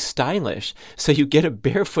incredibly stylish, so you get a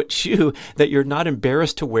barefoot shoe that you're not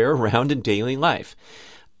embarrassed to wear around in daily life.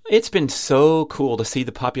 It's been so cool to see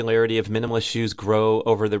the popularity of minimalist shoes grow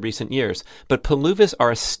over the recent years, but Peluvas are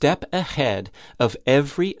a step ahead of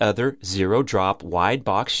every other zero-drop wide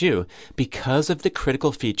box shoe because of the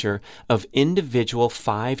critical feature of individual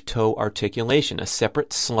five-toe articulation, a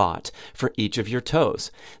separate slot for each of your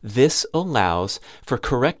toes. This allows for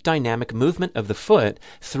correct dynamic movement of the foot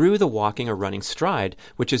through the walking or running stride,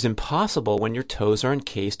 which is impossible when your toes are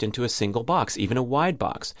encased into a single box, even a wide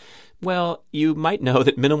box. Well, you might know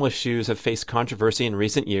that minimalist shoes have faced controversy in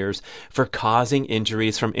recent years for causing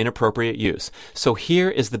injuries from inappropriate use. So here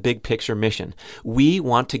is the big picture mission. We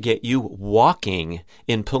want to get you walking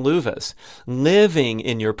in Peluvas, living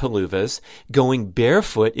in your Peluvas, going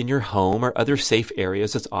barefoot in your home or other safe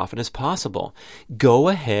areas as often as possible. Go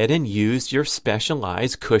ahead and use your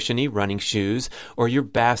specialized cushiony running shoes or your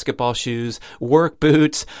basketball shoes, work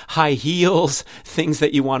boots, high heels, things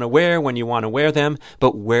that you want to wear when you want to wear them,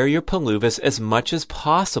 but wear your Peluvas as much as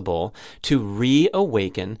possible to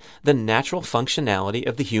reawaken the natural functionality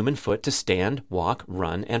of the human foot to stand, walk,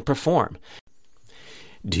 run, and perform.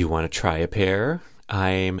 Do you want to try a pair?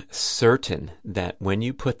 I'm certain that when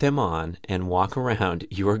you put them on and walk around,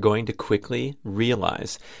 you are going to quickly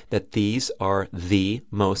realize that these are the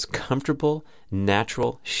most comfortable,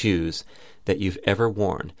 natural shoes that you've ever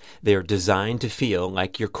worn. They are designed to feel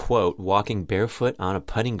like you're, quote, walking barefoot on a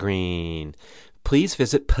putting green. Please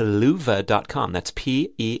visit peluva.com, that's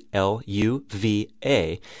Peluva,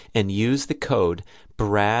 and use the code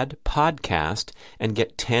BRADPODCAST and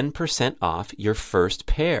get 10% off your first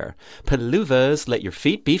pair. Peluvas, let your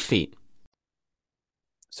feet be feet.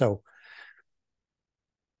 So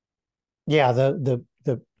yeah, the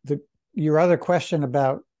your other question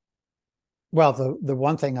about, well, the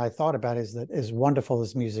one thing I thought about is that as wonderful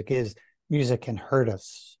as music is, music can hurt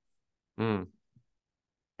us. Mm.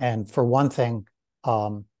 And for one thing,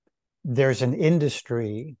 um, there's an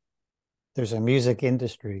industry, there's a music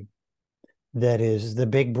industry that is the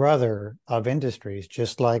big brother of industries,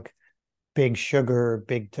 just like big sugar,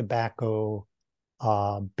 big tobacco,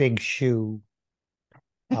 big shoe.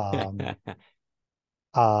 Um,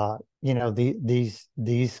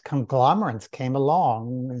 these conglomerates came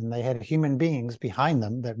along and they had human beings behind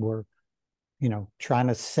them that were, trying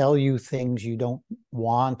to sell you things you don't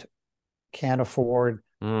want, can't afford,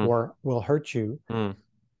 Mm. or will hurt you. Mm.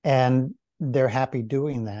 And they're happy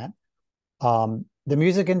doing that. The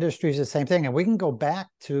music industry is the same thing. And we can go back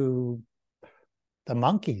to the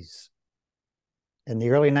Monkees in the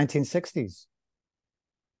early 1960s.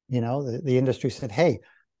 The industry said, hey,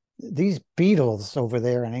 these Beatles over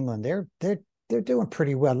there in England, they're doing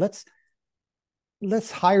pretty well.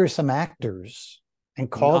 Let's hire some actors and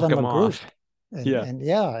call Knock them a them group. off. And Yeah. and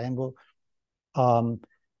yeah, and we'll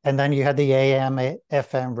and then you had the AM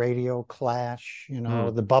FM radio clash,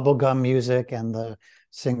 Mm. the bubblegum music and the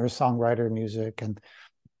singer-songwriter music.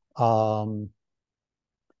 Um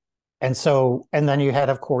and then you had,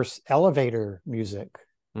 of course, elevator music.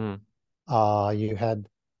 Mm.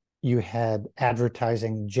 You had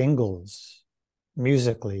advertising jingles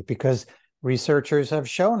musically, because researchers have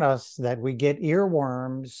shown us that we get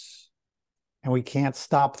earworms and we can't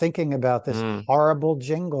stop thinking about this Mm. horrible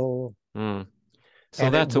jingle. Mm. So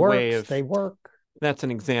And it that's a way works. of They work. that's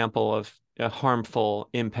an example of a harmful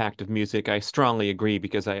impact of music. I strongly agree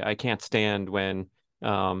because I can't stand when,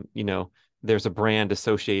 you know, there's a brand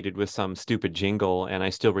associated with some stupid jingle and I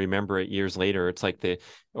still remember it years later. It's like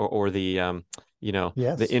or the, the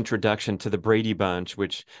Yes. introduction to the Brady Bunch,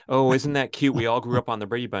 which, oh, isn't that cute? We all grew up on the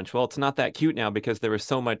Brady Bunch. Well, it's not that cute now because there was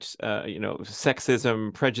so much,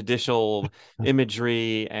 sexism, prejudicial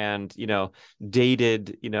imagery and,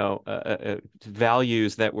 dated,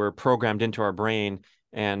 values that were programmed into our brain.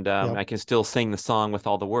 And Yep. I can still sing the song with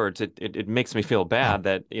all the words. It makes me feel bad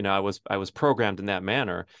that I was programmed in that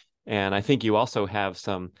manner. And I think you also have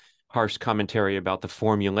some harsh commentary about the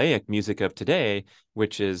formulaic music of today,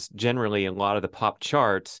 which is generally a lot of the pop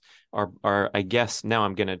charts are I guess now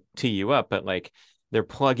I'm gonna tee you up, but like they're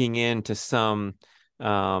plugging into some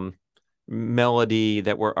um melody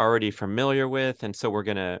that we're already familiar with, and so we're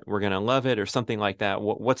gonna love it or something like that.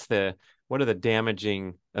 What are the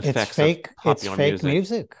damaging effects of It's popular fake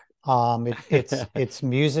music? music. It's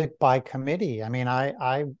music by committee. I mean,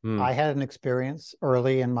 Hmm. I had an experience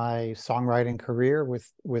early in my songwriting career with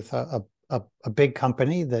a big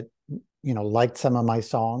company that, liked some of my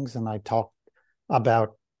songs, and I talked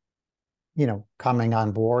about, coming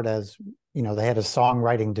on board as, they had a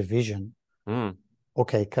songwriting division. Hmm.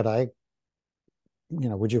 Okay,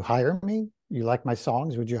 would you hire me? You like my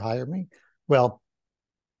songs? Would you hire me? Well,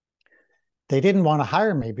 they didn't want to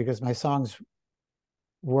hire me because my songs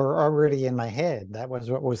were already in my head. That was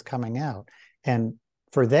what was coming out. And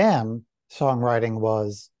for them, songwriting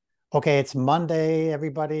was, okay, it's Monday,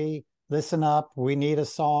 everybody listen up. We need a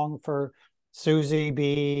song for Susie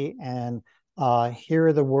B. And here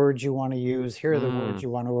are the words you want to use. Here are the words Hmm. you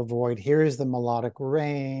want to avoid. Here's the melodic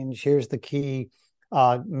range. Here's the key.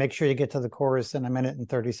 Make sure you get to the chorus in a minute and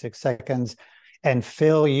 36 seconds. And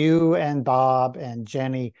Phil, you and Bob and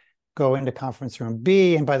Jenny go into conference room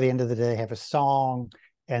B. And by the end of the day, have a song,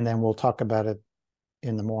 and then we'll talk about it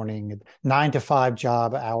in the morning. 9 to 5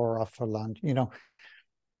 job, hour off for lunch.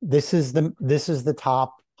 This is the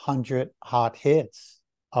top 100 hot hits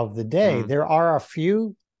of the day. Hmm. There are a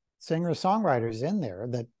few singer songwriters in there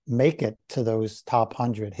that make it to those top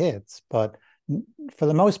 100 hits, but for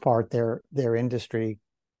the most part, they're industry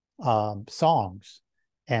songs,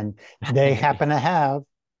 and they happen to have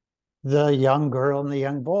the young girl and the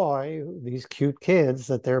young boy, these cute kids,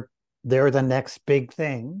 that they're the next big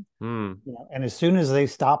thing. Hmm. And as soon as they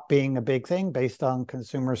stop being a big thing based on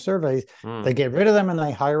consumer surveys, Hmm. they get rid of them and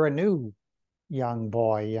they hire a new young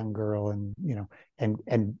boy, young girl, and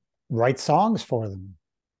and write songs for them.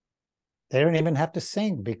 They don't even have to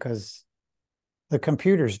sing because the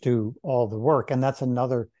computers do all the work. And that's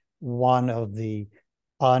another one of the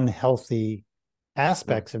unhealthy Hmm.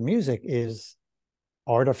 aspects of music is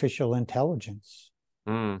artificial intelligence.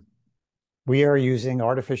 Hmm. We are using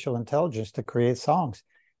artificial intelligence to create songs.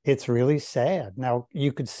 It's really sad. Now,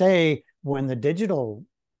 you could say when the digital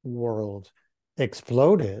world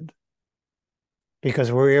exploded,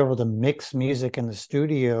 because we're able to mix music in the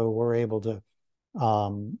studio, we're able to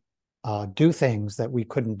um, do things that we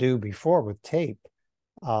couldn't do before with tape.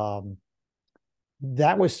 Um,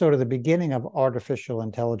 that was sort of the beginning of artificial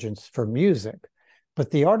intelligence for music. But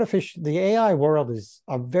the AI world is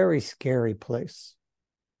a very scary place.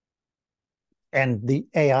 And the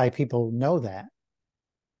AI people know that.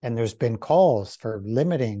 And there's been calls for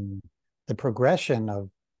limiting the progression of,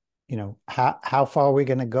 how far are we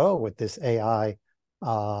going to go with this AI,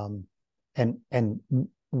 um, and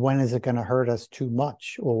when is it going to hurt us too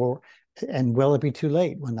much, and will it be too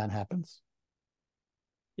late when that happens?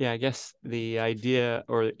 Yeah, I guess the idea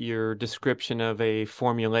or your description of a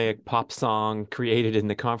formulaic pop song created in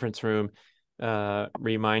the conference room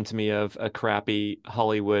reminds me of a crappy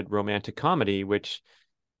Hollywood romantic comedy, which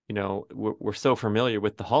we're so familiar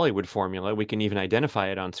with the Hollywood formula, we can even identify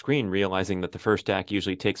it on screen, realizing that the first act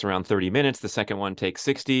usually takes around 30 minutes, the second one takes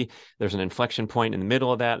 60. There's an inflection point in the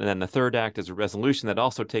middle of that, and then the third act is a resolution that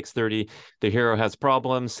also takes 30. The hero has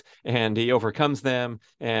problems, and he overcomes them,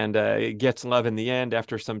 and gets love in the end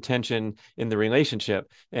after some tension in the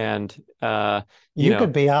relationship. And you You know,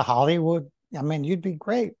 could be a Hollywood. I mean, you'd be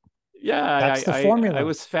great. yeah, That's the I formula.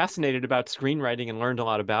 was fascinated about screenwriting and learned a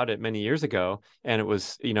lot about it many years ago. And it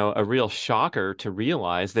was, a real shocker to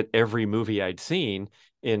realize that every movie I'd seen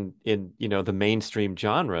in the mainstream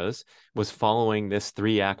genres was following this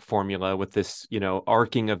three-act formula with this,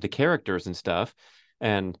 arcing of the characters and stuff.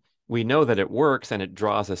 And we know that it works and it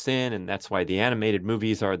draws us in, and that's why the animated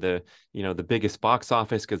movies are the biggest box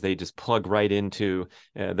office because they just plug right into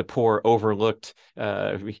the poor overlooked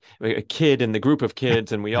a kid in the group of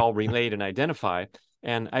kids, and we all relate and identify.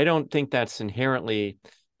 And I don't think that's inherently,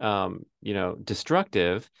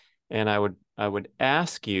 destructive. And I would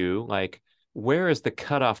ask you, like, where is the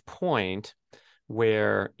cutoff point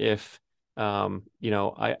where if,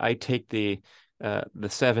 I take the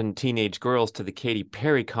seven teenage girls to the Katy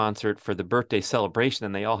Perry concert for the birthday celebration,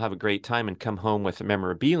 and they all have a great time and come home with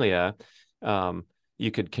memorabilia. Um, you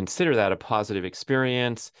could consider that a positive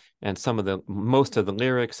experience, and most of the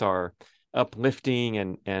lyrics are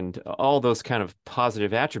uplifting and all those kind of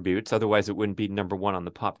positive attributes. Otherwise, it wouldn't be number one on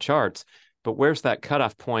the pop charts. But where's that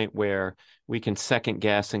cutoff point where we can second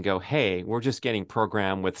guess and go, hey, we're just getting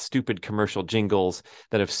programmed with stupid commercial jingles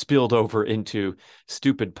that have spilled over into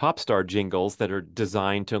stupid pop star jingles that are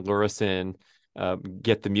designed to lure us in,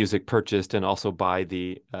 get the music purchased, and also buy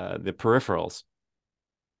the peripherals.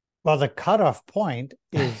 Well, the cutoff point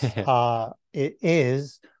is it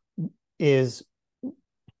is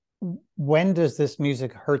when does this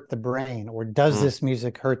music hurt the brain, or does Mm, this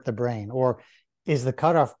music hurt the brain, or is the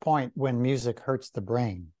cutoff point when music hurts the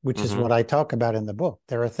brain, which is mm-hmm, what I talk about in the book.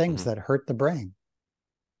 There are things mm-hmm, that hurt the brain.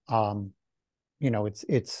 Um,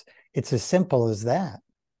 it's as simple as that.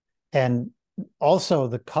 And also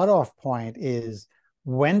the cutoff point is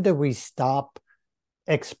when do we stop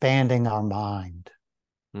expanding our mind?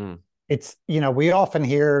 mm, It's, we often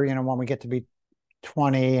hear, when we get to be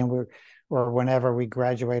 20 and or whenever we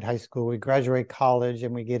graduate high school, we graduate college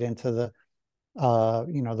and we get into the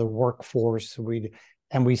workforce,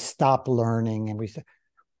 we stop learning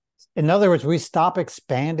in other words, we stop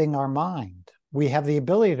expanding our mind. We have the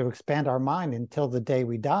ability to expand our mind until the day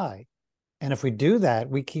we die. And if we do that,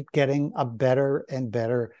 we keep getting a better and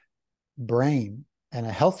better brain and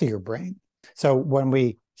a healthier brain. So when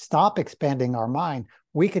we stop expanding our mind,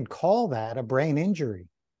 we could call that a brain injury.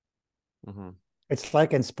 mm-hmm. It's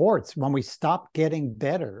like in sports, when we stop getting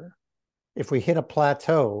better, if we hit a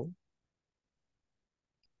plateau,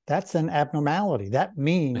 that's an abnormality. That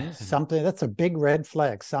means something, that's a big red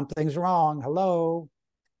flag. Something's wrong. Hello.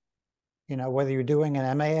 Whether you're doing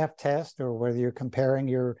an MAF test or whether you're comparing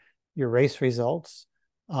your race results,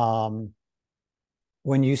 when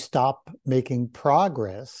you stop making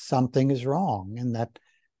progress, something is wrong, and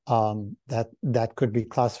that could be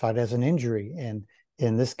classified as an injury. And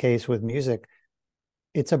in this case, with music,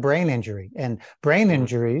 it's a brain injury. And brain Mm-hmm.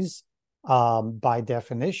 injuries, by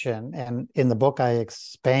definition, and in the book, I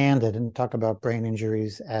expanded and talk about brain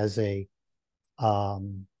injuries as a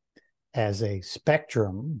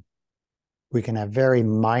spectrum. We can have very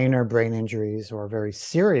minor brain injuries or very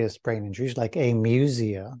serious brain injuries like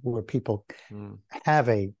amusia, where people Mm. have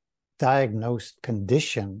a diagnosed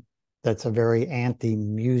condition that's a very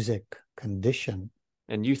anti-music condition.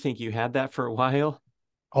 And you think you had that for a while?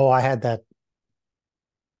 Oh, I had that.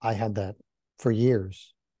 I had that for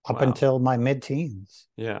years, up Wow. until my mid-teens.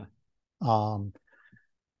 Yeah. Um,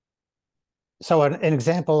 so an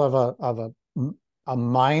example of a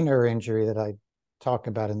minor injury that I talk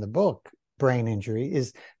about in the book, brain injury,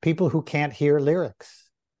 is people who can't hear lyrics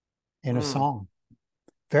in a Mm. song.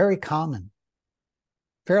 Very common,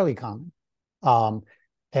 fairly common. Um,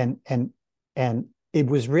 and and and it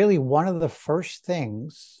was really one of the first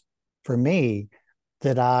things for me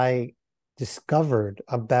that I discovered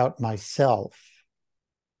about myself.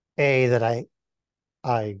 That I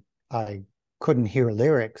I couldn't hear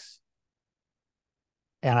lyrics,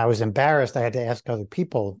 and I was embarrassed. I had to ask other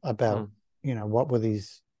people about, Mm. what were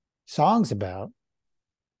these songs about.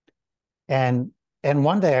 And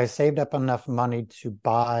one day I saved up enough money to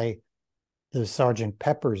buy the Sergeant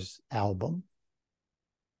Pepper's album,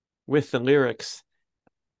 With the lyrics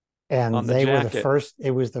and on the they were jacket.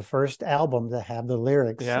 it was the first album to have the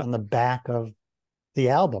lyrics Yeah. on the back of the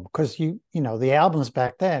album, because the albums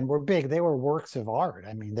back then were big. They were works of art.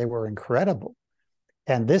 I mean, they were incredible.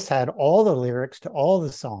 And this had all the lyrics to all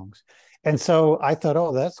the songs. And so I thought,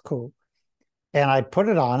 oh, that's cool. And I put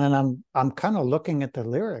it on, and I'm kind of looking at the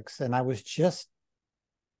lyrics, and I was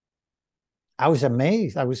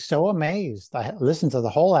amazed. I was so amazed. I listened to the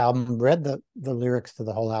whole album, read the lyrics to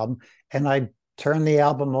the whole album, and I turned the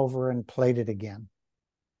album over and played it again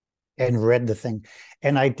and read the thing.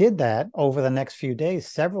 And I did that over the next few days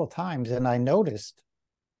several times. And I noticed,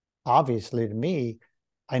 obviously to me,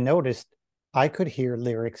 I noticed I could hear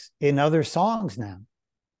lyrics in other songs now,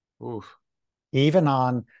 Oof. even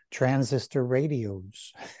on transistor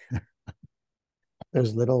radios.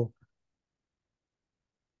 Those little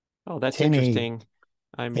Oh, that's tinny interesting.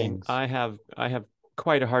 I mean, things. I have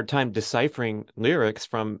quite a hard time deciphering lyrics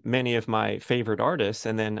from many of my favorite artists,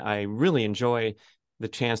 and then I really enjoy the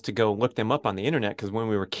chance to go look them up on the internet because when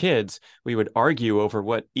we were kids, we would argue over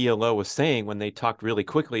what ELO was saying when they talked really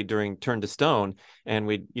quickly during Turn to Stone, and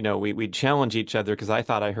we'd challenge each other because I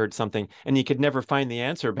thought I heard something, and you could never find the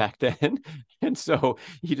answer back then, and so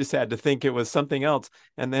you just had to think it was something else,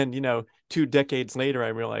 and then 2 decades later, I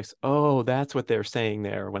realized, oh, that's what they're saying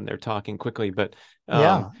there when they're talking quickly. But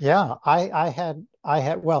um, Yeah, yeah. I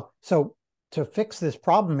had well, so to fix this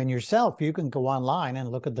problem in yourself, you can go online and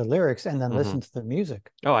look at the lyrics and then mhm. listen to the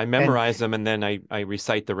music. Oh, I And memorize them and then I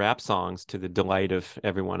recite the rap songs to the delight of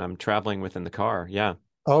everyone I'm traveling with in the car. Yeah.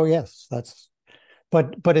 oh yes,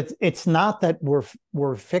 but it's not that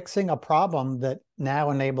we're fixing a problem that now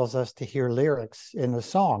enables us to hear lyrics in a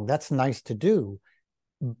song. That's nice to do,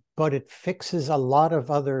 but it fixes a lot of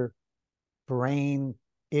other brain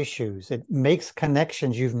issues. It makes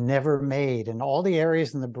connections you've never made in all the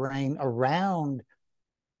areas in the brain around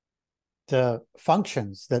the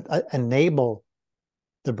functions that enable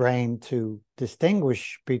the brain to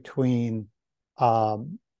distinguish between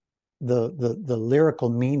um, the lyrical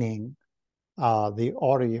meaning, the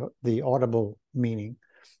audible meaning,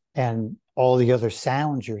 and all the other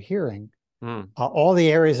sounds you're hearing. Mm, All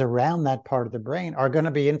the areas around that part of the brain are going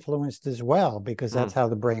to be influenced as well, because mm. that's how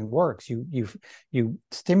the brain works. You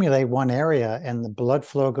stimulate one area and the blood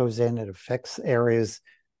flow goes in. It affects areas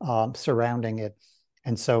surrounding it,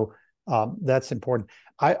 and so that's important.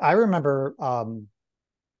 I remember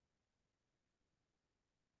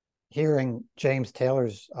hearing James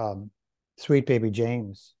Taylor's "Sweet Baby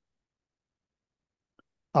James,"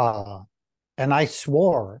 uh, and I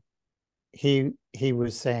swore he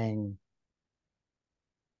was saying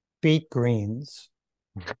beet greens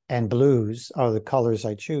and blues are the colors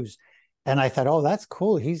I choose. And I thought, oh, that's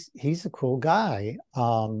cool. He's a cool guy.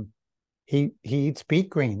 He eats beet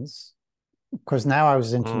greens because now I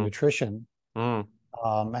was into Mm, nutrition. mm,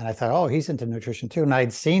 And I thought, oh, he's into nutrition too. And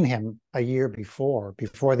I'd seen him a year before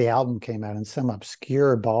the album came out, in some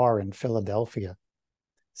obscure bar in Philadelphia.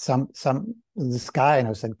 Some this guy, and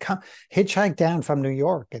I said, come hitchhike down from New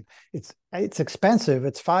York. And it's expensive.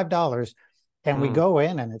 It's $5. And we mm, go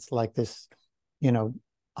in and it's like this,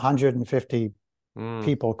 150 mm,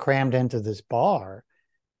 people crammed into this bar,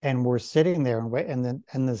 and we're sitting there and wait, and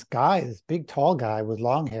this guy, this big tall guy with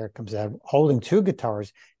long hair, comes out holding two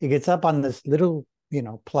guitars. He gets up on this little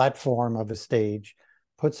platform of a stage,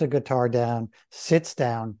 puts a guitar down, sits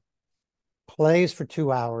down, plays for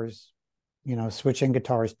 2 hours, switching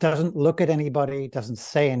guitars, doesn't look at anybody, doesn't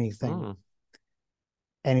say anything, mm.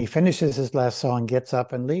 and he finishes his last song, gets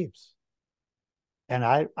up and leaves. And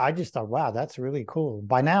I just thought, wow, that's really cool.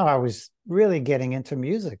 By now I was really getting into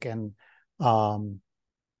music, um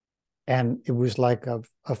and it was like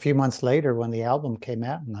a few months later when the album came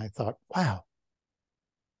out, and I thought, wow,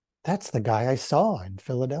 that's the guy I saw in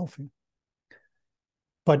Philadelphia.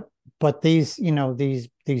 But but these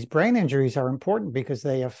brain injuries are important because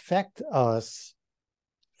they affect us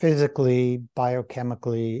physically,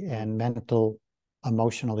 biochemically, Mm. and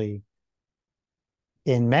emotionally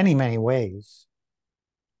in many, many ways.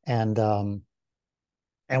 And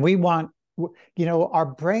we want, our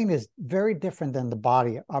brain is very different than the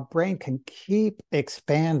body. Our brain can keep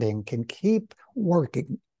expanding, can keep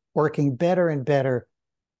working better and better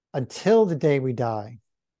until the day we die.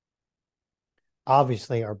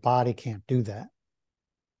 Obviously, our body can't do that.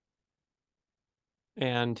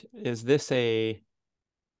 And is this a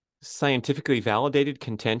scientifically validated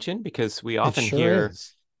contention? Because we It often sure hear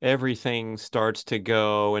is. everything starts to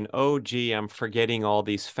go and oh gee, I'm forgetting all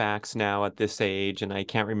these facts now at this age and I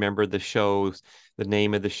can't remember the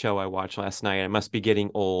name of the show I watched last night. I must be getting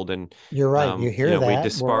old and You're right. You hear we that. We're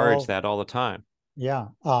disparage all, that all the time. yeah.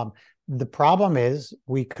 The problem is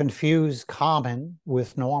we confuse common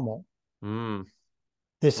with normal. Mm,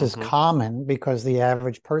 This is mm-hmm, common because the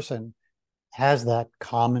average person has that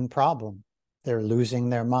common problem. They're losing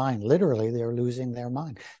their mind. Literally, they're losing their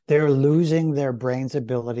mind. They're losing their brain's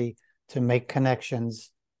ability to make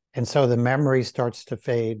connections. And so the memory starts to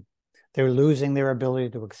fade. They're losing their ability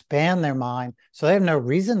to expand their mind. So they have no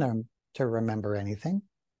reason to remember anything.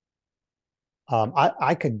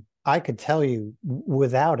 I could tell you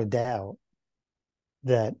without a doubt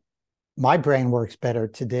that my brain works better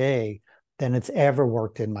today than it's ever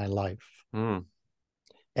worked in my life. mm,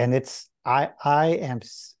 And it's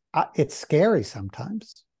scary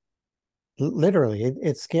sometimes. Literally,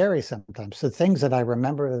 it's scary sometimes. The things that I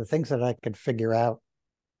remember, the things that I could figure out,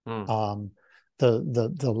 mm, um,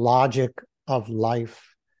 the logic of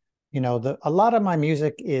life. A lot of my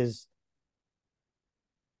music is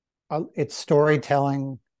it's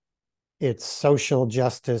storytelling, it's social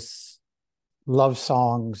justice, love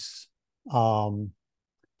songs, um,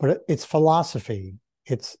 but it's philosophy.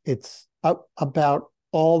 It's about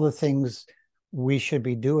all the things we should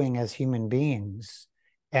be doing as human beings.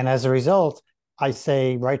 And as a result, I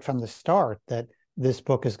say right from the start that this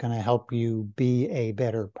book is going to help you be a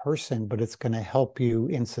better person, but it's going to help you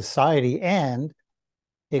in society, and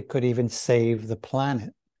it could even save the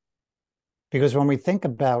planet. Because when we think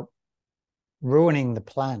about ruining the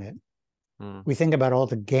planet, mm. we think about all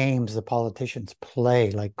the games the politicians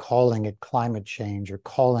play, like calling it climate change or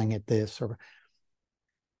calling it this, or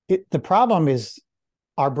the problem is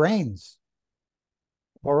our brains.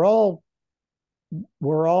 We're all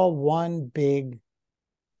one big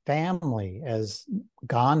family, as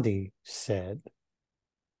Gandhi said.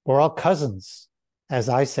 We're all cousins, as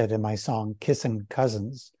I said in my song, Kissing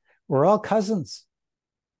Cousins. We're all cousins.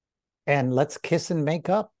 And let's kiss and make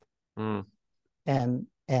up. Mm, And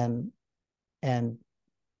and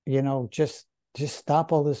just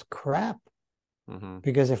stop all this crap. hmm.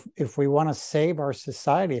 Because if we want to save our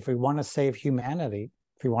society, if we want to save humanity,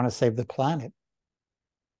 if we want to save the planet,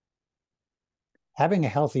 having a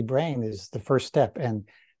healthy brain is the first step. And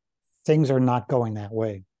things are not going that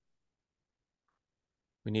way.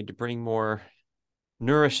 We need to bring more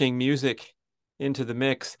nourishing music into the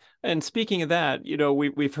mix. And speaking of that,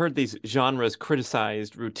 we've heard these genres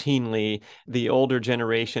criticized routinely. The older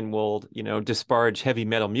generation will, disparage heavy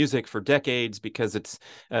metal music for decades because it's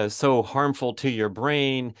so harmful to your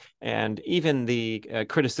brain. And even the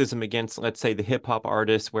criticism against, let's say, the hip hop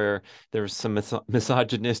artists, where there's some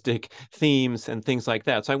misogynistic themes and things like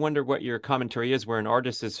that. So I wonder what your commentary is, where an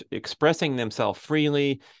artist is expressing themselves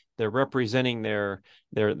freely. They're representing their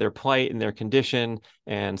plight and their condition,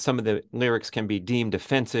 and some of the lyrics can be deemed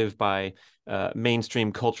offensive by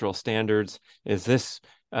mainstream cultural standards. Is this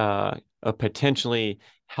a potentially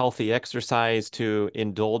healthy exercise to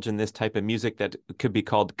indulge in this type of music that could be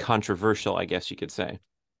called controversial, I guess you could say?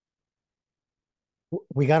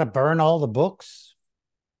 We got to burn all the books.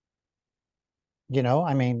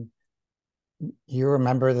 I mean, you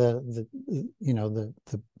remember the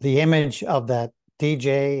image of that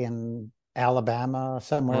DJ in Alabama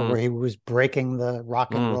somewhere Mm, where he was breaking the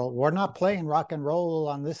rock and mm. roll. We're not playing rock and roll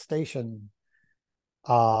on this station.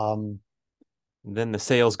 Um, Then the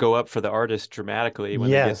sales go up for the artist dramatically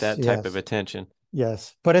when they get yes, that type of yes, attention.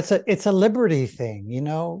 yes. But it's a liberty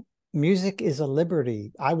thing. Music is a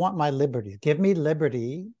liberty. I want my liberty. Give me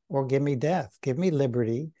liberty or give me death. Give me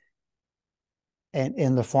liberty and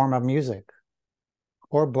in the form of music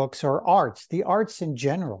or books or arts. The arts in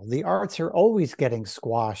general. The arts are always getting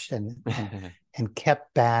squashed and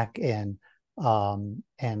kept back um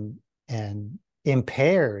and and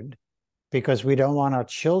impaired because we don't want our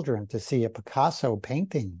children to see a Picasso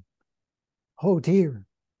painting. Oh dear,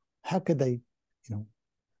 how could they, you know,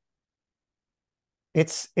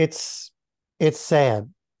 it's sad.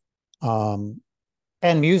 Um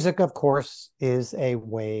and music, of course, is a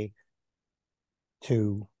way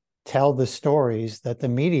to tell the stories that the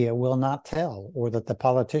media will not tell or that the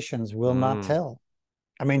politicians will not Mm, tell.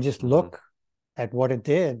 I mean, just hmm. look at what it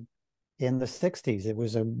did in the 60s. It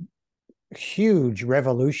was a huge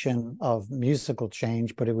revolution of musical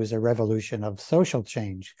change, but it was a revolution of social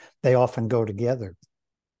change. They often go together.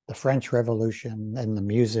 The French Revolution and the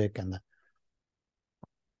music and the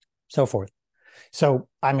so forth. So,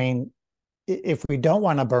 I mean, if we don't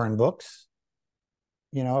want to burn books,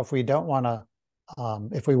 if we don't want to,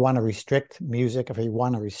 if we want to restrict music, if we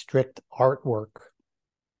want to restrict artwork,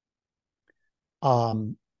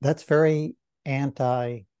 that's very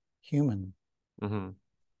anti-human. Hmm.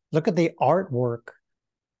 Look at the artwork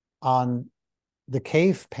on the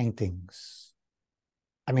cave paintings.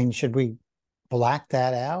 I mean, should we black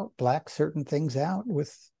that out, black certain things out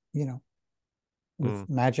with Mm.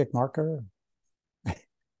 magic marker?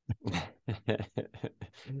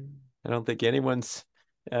 I don't think anyone's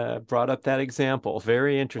brought up that example.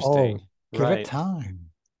 Very Oh, interesting. give it Right.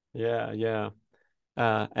 time. Yeah, yeah.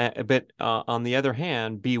 But on the other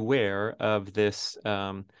hand, beware of this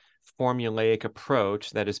formulaic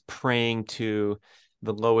approach that is preying to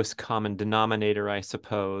the lowest common denominator, I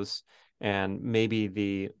suppose, and maybe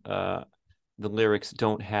the lyrics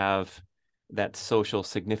don't have that social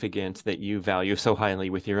significance that you value so highly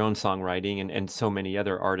with your own songwriting, and so many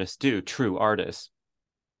other artists do, true artists.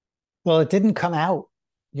 Well, it didn't come out.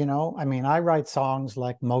 I mean, I write songs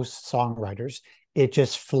like most songwriters. It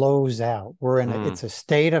just flows out. Mm, It's a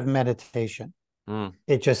state of meditation. mm,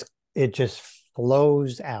 It just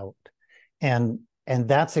flows out. And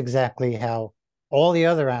that's exactly how all the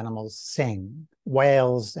other animals sing,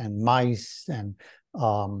 whales and mice and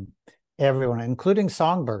um, everyone, including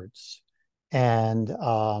songbirds. And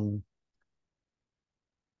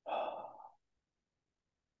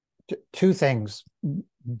two things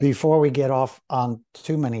before we get off on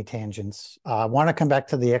too many tangents. I want to come back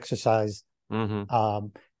to the exercise hmm.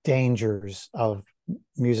 um, dangers of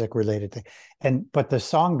music related thing. But the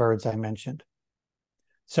songbirds I mentioned.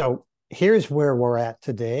 So here's where we're at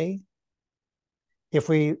today. If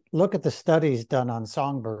we look at the studies done on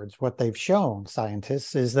songbirds, what they've shown,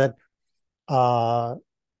 scientists, is that uh,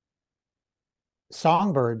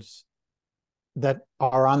 songbirds that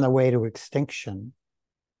are on the way to extinction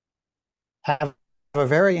have a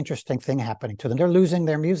very interesting thing happening to them. They're losing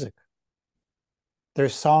their music. Their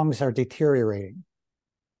songs are deteriorating.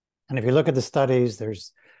 And if you look at the studies,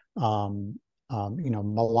 there's um,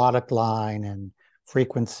 melodic line and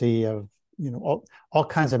frequency of, all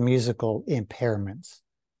kinds of musical impairments.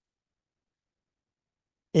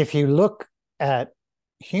 If you look at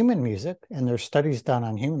human music, and there's studies done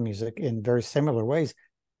on human music in very similar ways,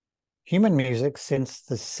 human music since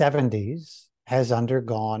the 70s has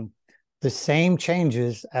undergone the same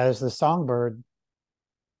changes as the songbird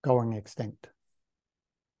going extinct.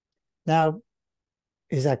 Now,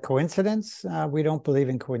 is that coincidence? We don't believe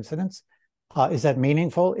in coincidence. Is that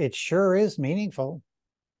meaningful? It sure is meaningful.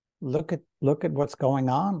 Look at what's going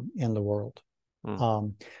on in the world.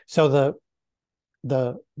 So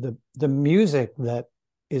the music that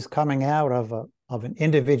is coming out of an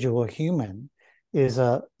individual human is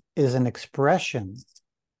an expression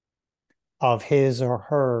of his or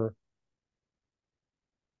her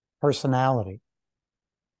personality.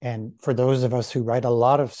 And for those of us who write a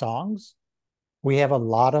lot of songs, we have a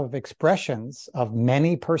lot of expressions of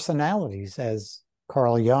many personalities. As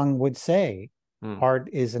Carl Jung would say, art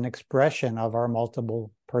is an expression of our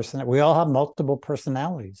multiple personalities. We all have multiple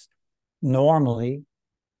personalities. Normally,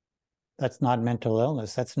 that's not mental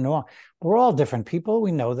illness. That's normal. We're all different people.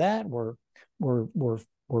 We know that. We're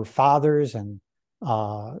fathers and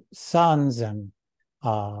sons and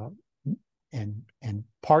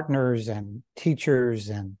partners and teachers,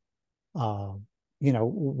 and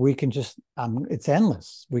we can just it's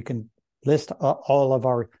endless. We can list all of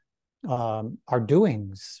our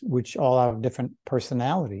doings, which all have different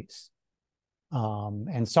personalities.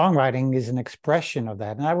 And songwriting is an expression of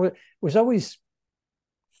that. And I was always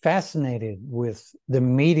fascinated with the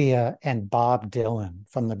media and Bob Dylan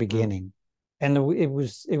from the beginning. And it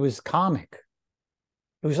was comic.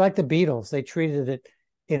 It was like the Beatles. They treated it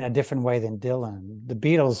in a different way than Dylan. The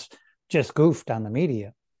Beatles just goofed on the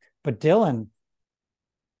media, but Dylan,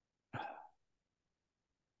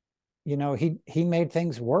 he made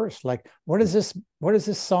things worse. Like, what does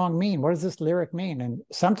this song mean? What does this lyric mean? And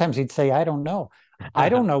sometimes he'd say, I don't know. I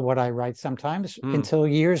don't know what I write sometimes until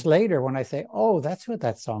years later when I say, oh, that's what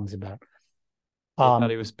that song's about. I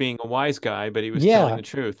thought he was being a wise guy, but he was telling the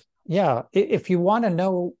truth. Yeah. If you want to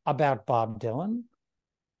know about Bob Dylan,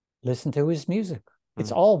 listen to his music.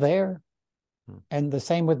 It's all there. And the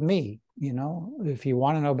same with me. If you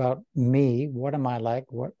want to know about me, what am I like?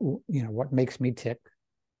 What makes me tick?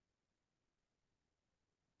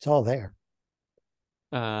 It's all there.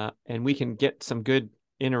 And we can get some good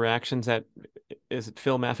interactions is it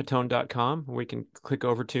philmafffetone.com? We can click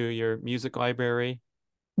over to your music library.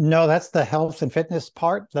 No, that's the health and fitness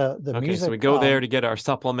part. The okay, music. So we go there to get our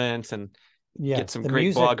supplements and get some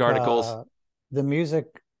great blog articles.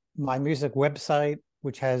 My music website,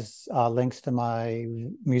 which has links to my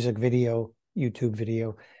music video, YouTube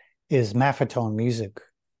video, is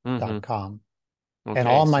mafffetonemusic.com. Okay, and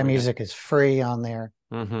all my music is free on there.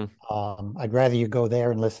 I'd rather you go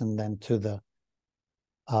there and listen than to the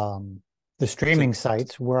streaming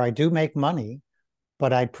sites where I do make money,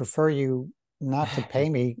 but I'd prefer you not to pay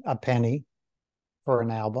me a penny for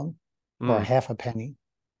an album or half a penny.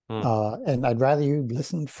 And I'd rather you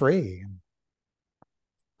listen free.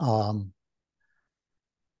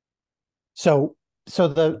 So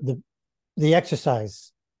the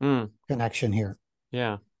exercise connection here.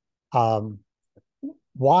 Yeah.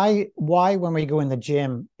 Why when we go in the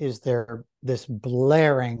gym is there this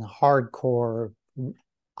blaring, hardcore,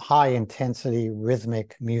 high intensity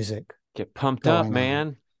rhythmic music? Get pumped up,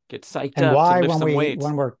 man. Get psyched and up why to lift some weights.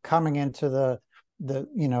 When we're coming into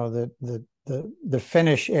the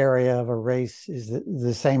finish area of a race is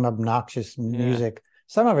the same obnoxious music.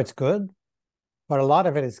 Some of it's good, but a lot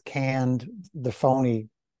of it is canned, the phony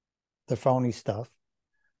stuff.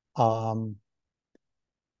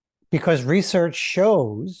 Because research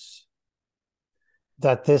shows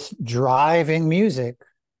that this driving music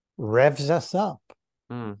revs us up.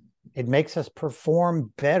 It makes us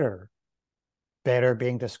perform better. Better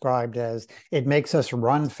being described as it makes us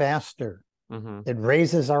run faster. It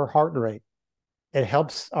raises our heart rate. It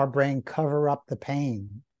helps our brain cover up the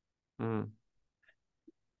pain.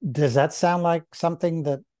 Does that sound like something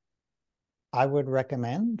that I would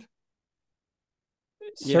recommend?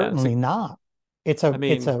 Certainly not. It's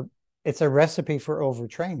a recipe for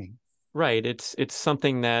overtraining. Right. It's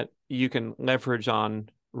something that you can leverage on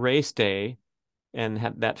race day and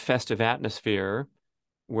have that festive atmosphere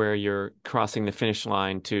where you're crossing the finish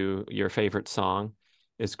line to your favorite song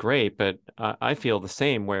is great. But I feel the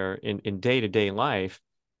same where in day-to-day life,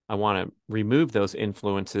 I want to remove those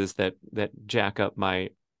influences that jack up my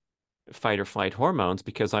fight or flight hormones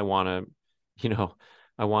because I want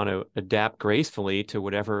to adapt gracefully to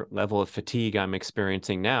whatever level of fatigue I'm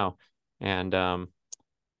experiencing now. And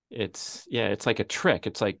it's like a trick.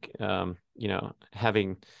 It's like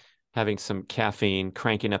having some caffeine,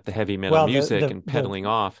 cranking up the heavy metal Well, music and the pedaling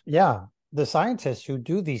off. yeah, the scientists who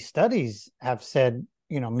do these studies have said,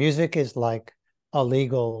 music is like a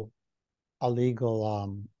legal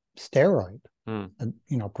steroid,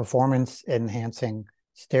 Mm, performance enhancing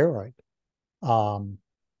steroid. Um,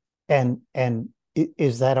 and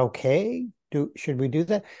is that okay? Should we do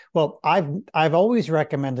that? Well, I've always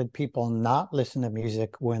recommended people not listen to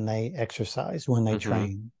music when they exercise, when they hmm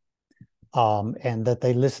train, and that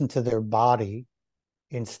they listen to their body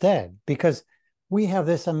instead, because we have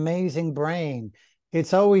this amazing brain.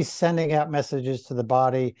 It's always sending out messages to the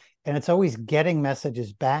body, and it's always getting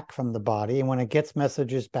messages back from the body. And when it gets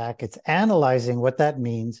messages back, it's analyzing what that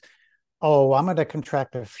means. Oh, I'm going to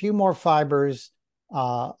contract a few more fibers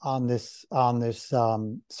on this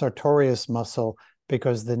sartorius muscle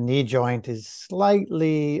because the knee joint is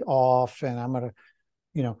slightly off, and I'm going to,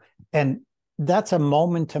 you know, and that's a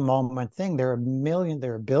moment to moment thing. There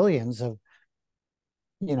are billions of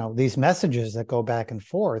these messages that go back and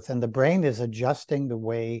forth, and the brain is adjusting the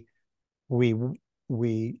way we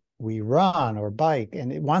we run or bike,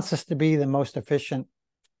 and it wants us to be the most efficient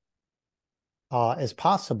as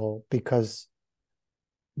possible, because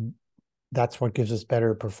that's what gives us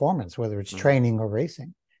better performance, whether it's mm. training or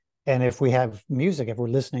racing. And if we have music, if we're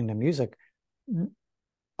listening to music,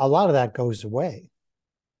 a lot of that goes away,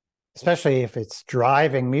 especially if it's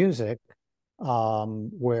driving music,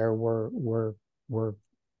 where we're where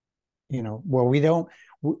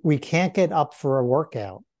we can't get up for a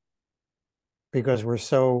workout because we're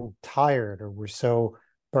so tired, or we're so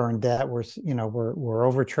burned out, we're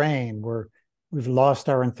overtrained, we've lost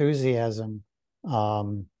our enthusiasm,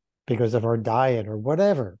 because of our diet or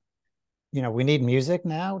whatever. We need music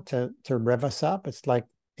now to rev us up. It's like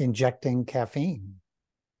injecting caffeine.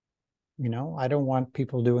 I don't want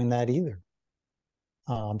people doing that either.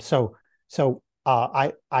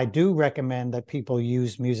 I do recommend that people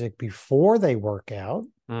use music before they work out,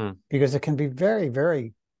 Mm, because it can be very,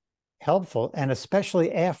 very helpful, and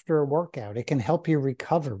especially after a workout, it can help you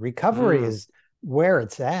recover. Recovery mm, is where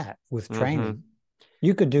it's at with hmm training.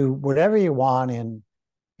 You could do whatever you want in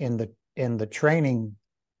the training,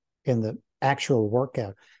 in the actual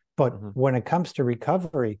workout, but hmm when it comes to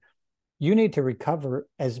recovery, you need to recover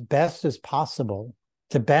as best as possible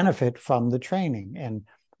to benefit from the training. And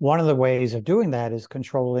one of the ways of doing that is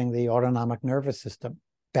controlling the autonomic nervous system.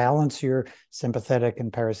 Balance your sympathetic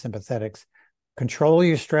and parasympathetics, control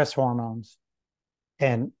your stress hormones,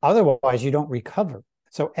 and otherwise you don't recover.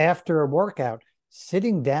 So after a workout,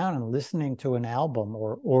 sitting down and listening to an album,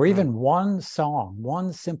 or mm, even one song,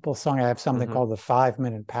 one simple song. I have something hmm called the 5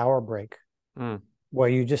 minute power break, mm. where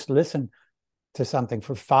you just listen to something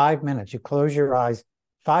for 5 minutes. You close your eyes,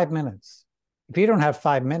 5 minutes. If you don't have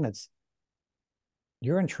 5 minutes,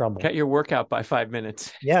 you're in trouble. Cut your workout by 5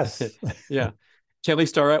 minutes. Yes. Yeah. Kelly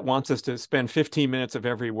Starrett wants us to spend 15 minutes of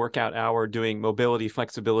every workout hour doing mobility,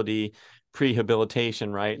 flexibility,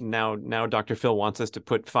 prehabilitation, right? And now Dr. Phil wants us to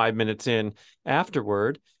put 5 minutes in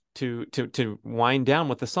afterward to wind down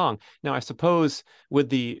with the song. Now, I suppose, would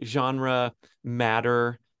the genre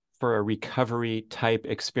matter for a recovery type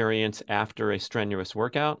experience after a strenuous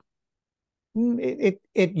workout?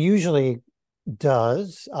 It usually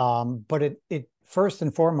does, but it first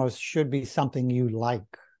and foremost should be something you like,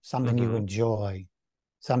 something you Mm-hmm. enjoy,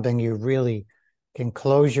 something you really can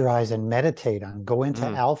close your eyes and meditate on, go into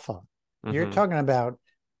Mm, alpha. You're mm-hmm. talking about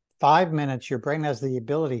 5 minutes. Your brain has the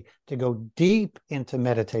ability to go deep into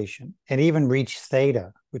meditation and even reach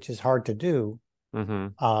theta, which is hard to do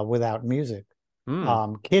Mm-hmm. without music.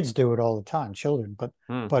 Mm, Kids do it all the time, children, but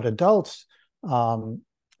mm, but adults, um,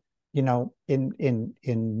 in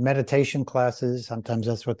meditation classes, sometimes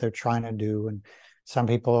that's what they're trying to do. And some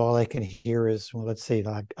people, all they can hear is, well, let's see,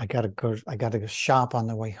 I gotta go shop on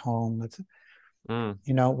the way home.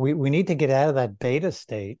 mm, We need to get out of that beta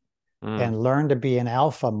state mm. and learn to be an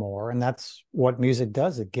alpha more. And that's what music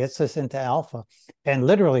does. It gets us into alpha. And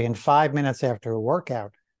literally in 5 minutes after a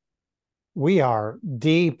workout, we are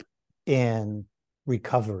deep in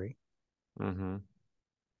recovery. Mm-hmm.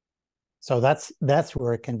 So that's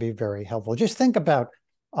where it can be very helpful. Just think about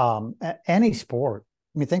any sport.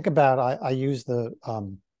 I mean, think about I use a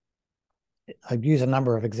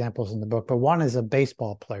number of examples in the book, but one is a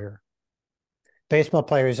baseball player. Baseball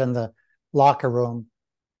player is in the locker room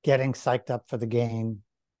getting psyched up for the game.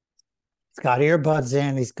 He's got earbuds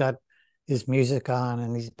in, he's got his music on,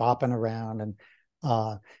 and he's bopping around. And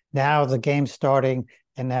uh, now the game's starting,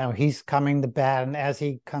 and now he's coming to bat. And as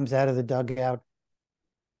he comes out of the dugout,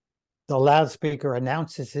 the loudspeaker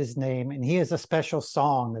announces his name, and he has a special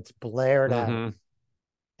song that's blared at him. Mm-hmm.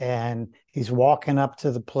 and he's walking up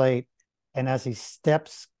to the plate. And as he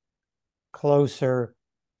steps closer,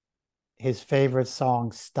 his favorite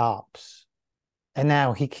song stops. And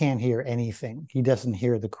now he can't hear anything. He doesn't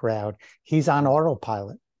hear the crowd. He's on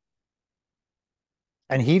autopilot.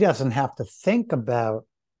 And he doesn't have to think about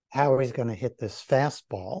how he's going to hit this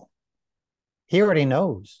fastball. He already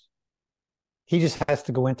knows. He just has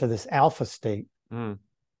to go into this alpha state and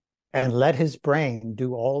let his brain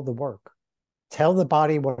do all the work. Tell the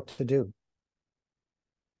body what to do.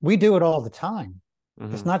 We do it all the time.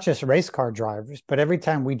 It's not just race car drivers, but every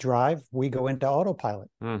time we drive, we go into autopilot.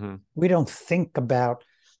 We don't think about,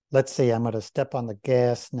 let's say I'm going to step on the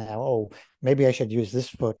gas now. Oh, maybe I should use this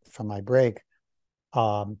foot for my brake.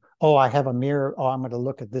 Oh, I have a mirror. Oh, I'm going to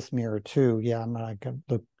look at this mirror too. Yeah, I'm going to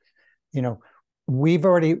look. We've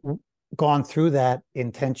already gone through that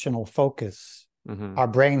intentional focus. Our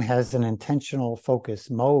brain has an intentional focus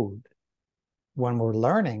mode. When we're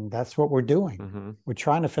learning, that's what we're doing. We're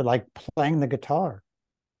trying to feel like playing the guitar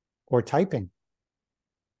or typing.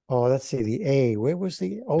 Oh, let's see, the A. Where was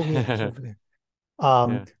the? Oh, yeah, it's over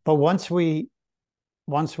there. But once we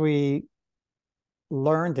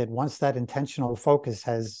learned it, once that intentional focus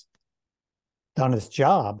has done its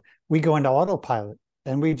job, we go into autopilot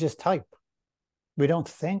and we just type. We don't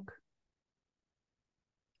think.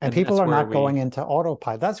 And people are not going into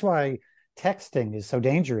autopilot. That's why texting is so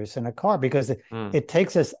dangerous in a car, because it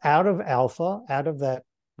takes us out of alpha, out of that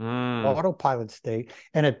autopilot state,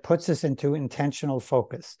 and it puts us into intentional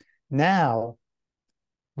focus. Now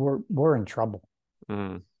we're in trouble.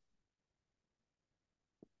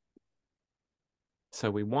 So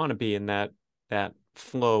we want to be in that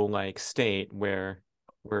flow-like state where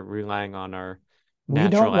we're relying on our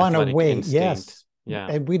natural athletic instinct. Yes. Yeah.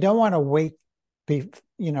 And we don't want to wait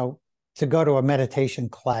to go to a meditation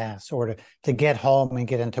class or to get home and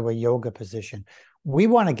get into a yoga position. We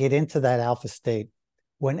want to get into that alpha state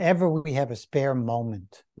whenever we have a spare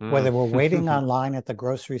moment, whether we're waiting online at the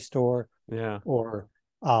grocery store, or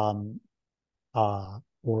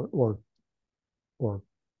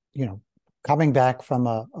coming back from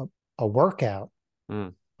a workout,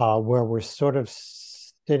 where we're sort of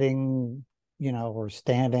sitting, or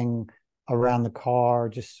standing around the car,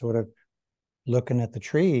 just sort of looking at the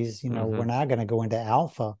trees. We're not going to go into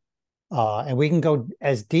alpha. And we can go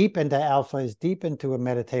as deep into alpha, as deep into a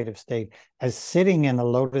meditative state as sitting in a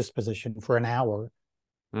lotus position for an hour.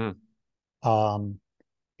 And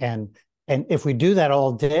if we do that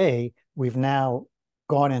all day, we've now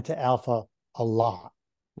gone into alpha a lot.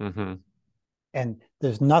 And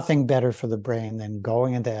there's nothing better for the brain than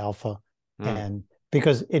going into alpha, and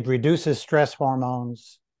because it reduces stress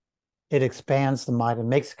hormones, it expands the mind, it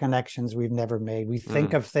makes connections we've never made. We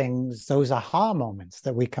think of things, those aha moments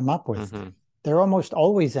that we come up with, they're almost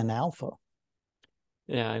always in alpha.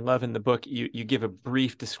 Yeah, I love in the book, you give a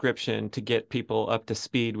brief description to get people up to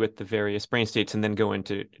speed with the various brain states, and then go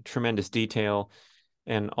into tremendous detail,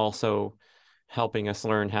 and also helping us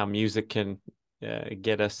learn how music can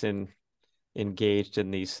get us engaged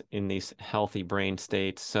in these healthy brain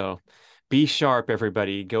states. So be sharp,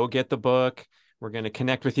 everybody. Go get the book. We're going to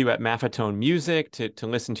connect with you at Mafffetone Music to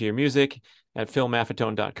listen to your music, at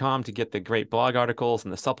philmafffetone.com to get the great blog articles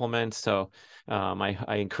and the supplements. So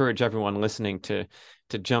I encourage everyone listening to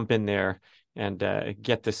jump in there and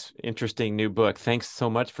get this interesting new book. Thanks so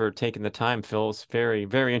much for taking the time, Phil. It's very,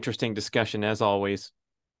 very interesting discussion, as always.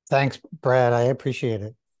 Thanks, Brad. I appreciate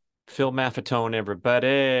it. Phil Mafffetone,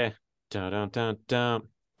 everybody. Dun, dun, dun, dun.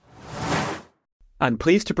 I'm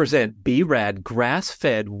pleased to present B-Rad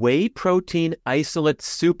grass-fed whey protein isolate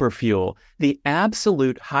superfuel, the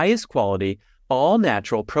absolute highest quality,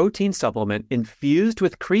 all-natural protein supplement infused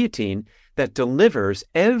with creatine that delivers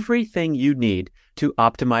everything you need to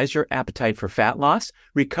optimize your appetite for fat loss,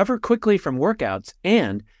 recover quickly from workouts,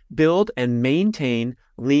 and build and maintain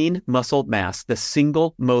lean muscle mass, the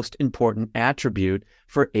single most important attribute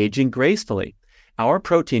for aging gracefully. Our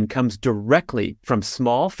protein comes directly from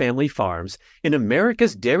small family farms in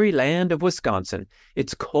America's dairy land of Wisconsin.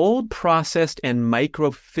 It's cold processed and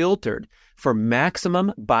microfiltered for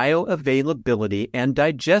maximum bioavailability and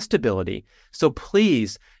digestibility. So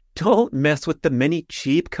please don't mess with the many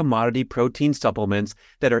cheap commodity protein supplements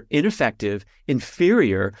that are ineffective,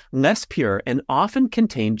 inferior, less pure, and often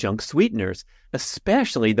contain junk sweeteners,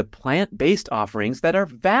 especially the plant-based offerings that are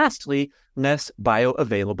vastly less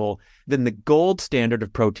bioavailable than the gold standard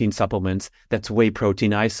of protein supplements, that's whey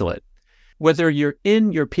protein isolate. Whether you're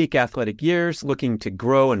in your peak athletic years looking to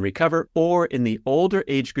grow and recover, or in the older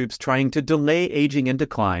age groups trying to delay aging and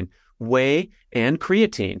decline, whey and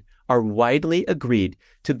creatine are widely agreed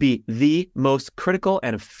to be the most critical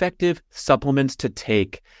and effective supplements to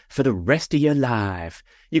take for the rest of your life.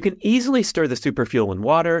 You can easily stir the superfuel in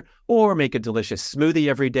water or make a delicious smoothie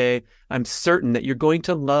every day. I'm certain that you're going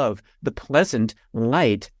to love the pleasant,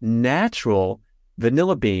 light, natural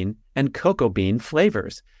vanilla bean and cocoa bean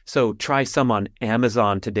flavors. So try some on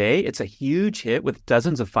Amazon today. It's a huge hit with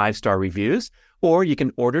dozens of 5-star reviews. Or you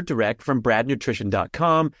can order direct from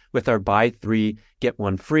bradnutrition.com with our buy 3, get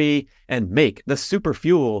 1 free, and make the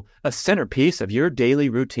superfuel a centerpiece of your daily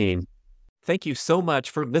routine. Thank you so much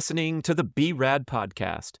for listening to the B-Rad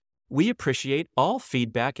podcast. We appreciate all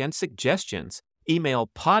feedback and suggestions. Email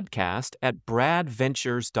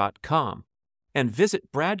podcast@bradventures.com and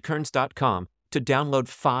visit bradkearns.com to download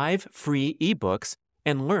 5 free ebooks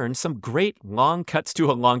and learn some great long cuts to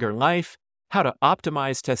a longer life, how to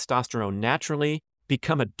optimize testosterone naturally,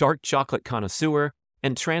 become a dark chocolate connoisseur,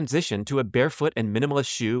 and transition to a barefoot and minimalist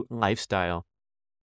shoe lifestyle.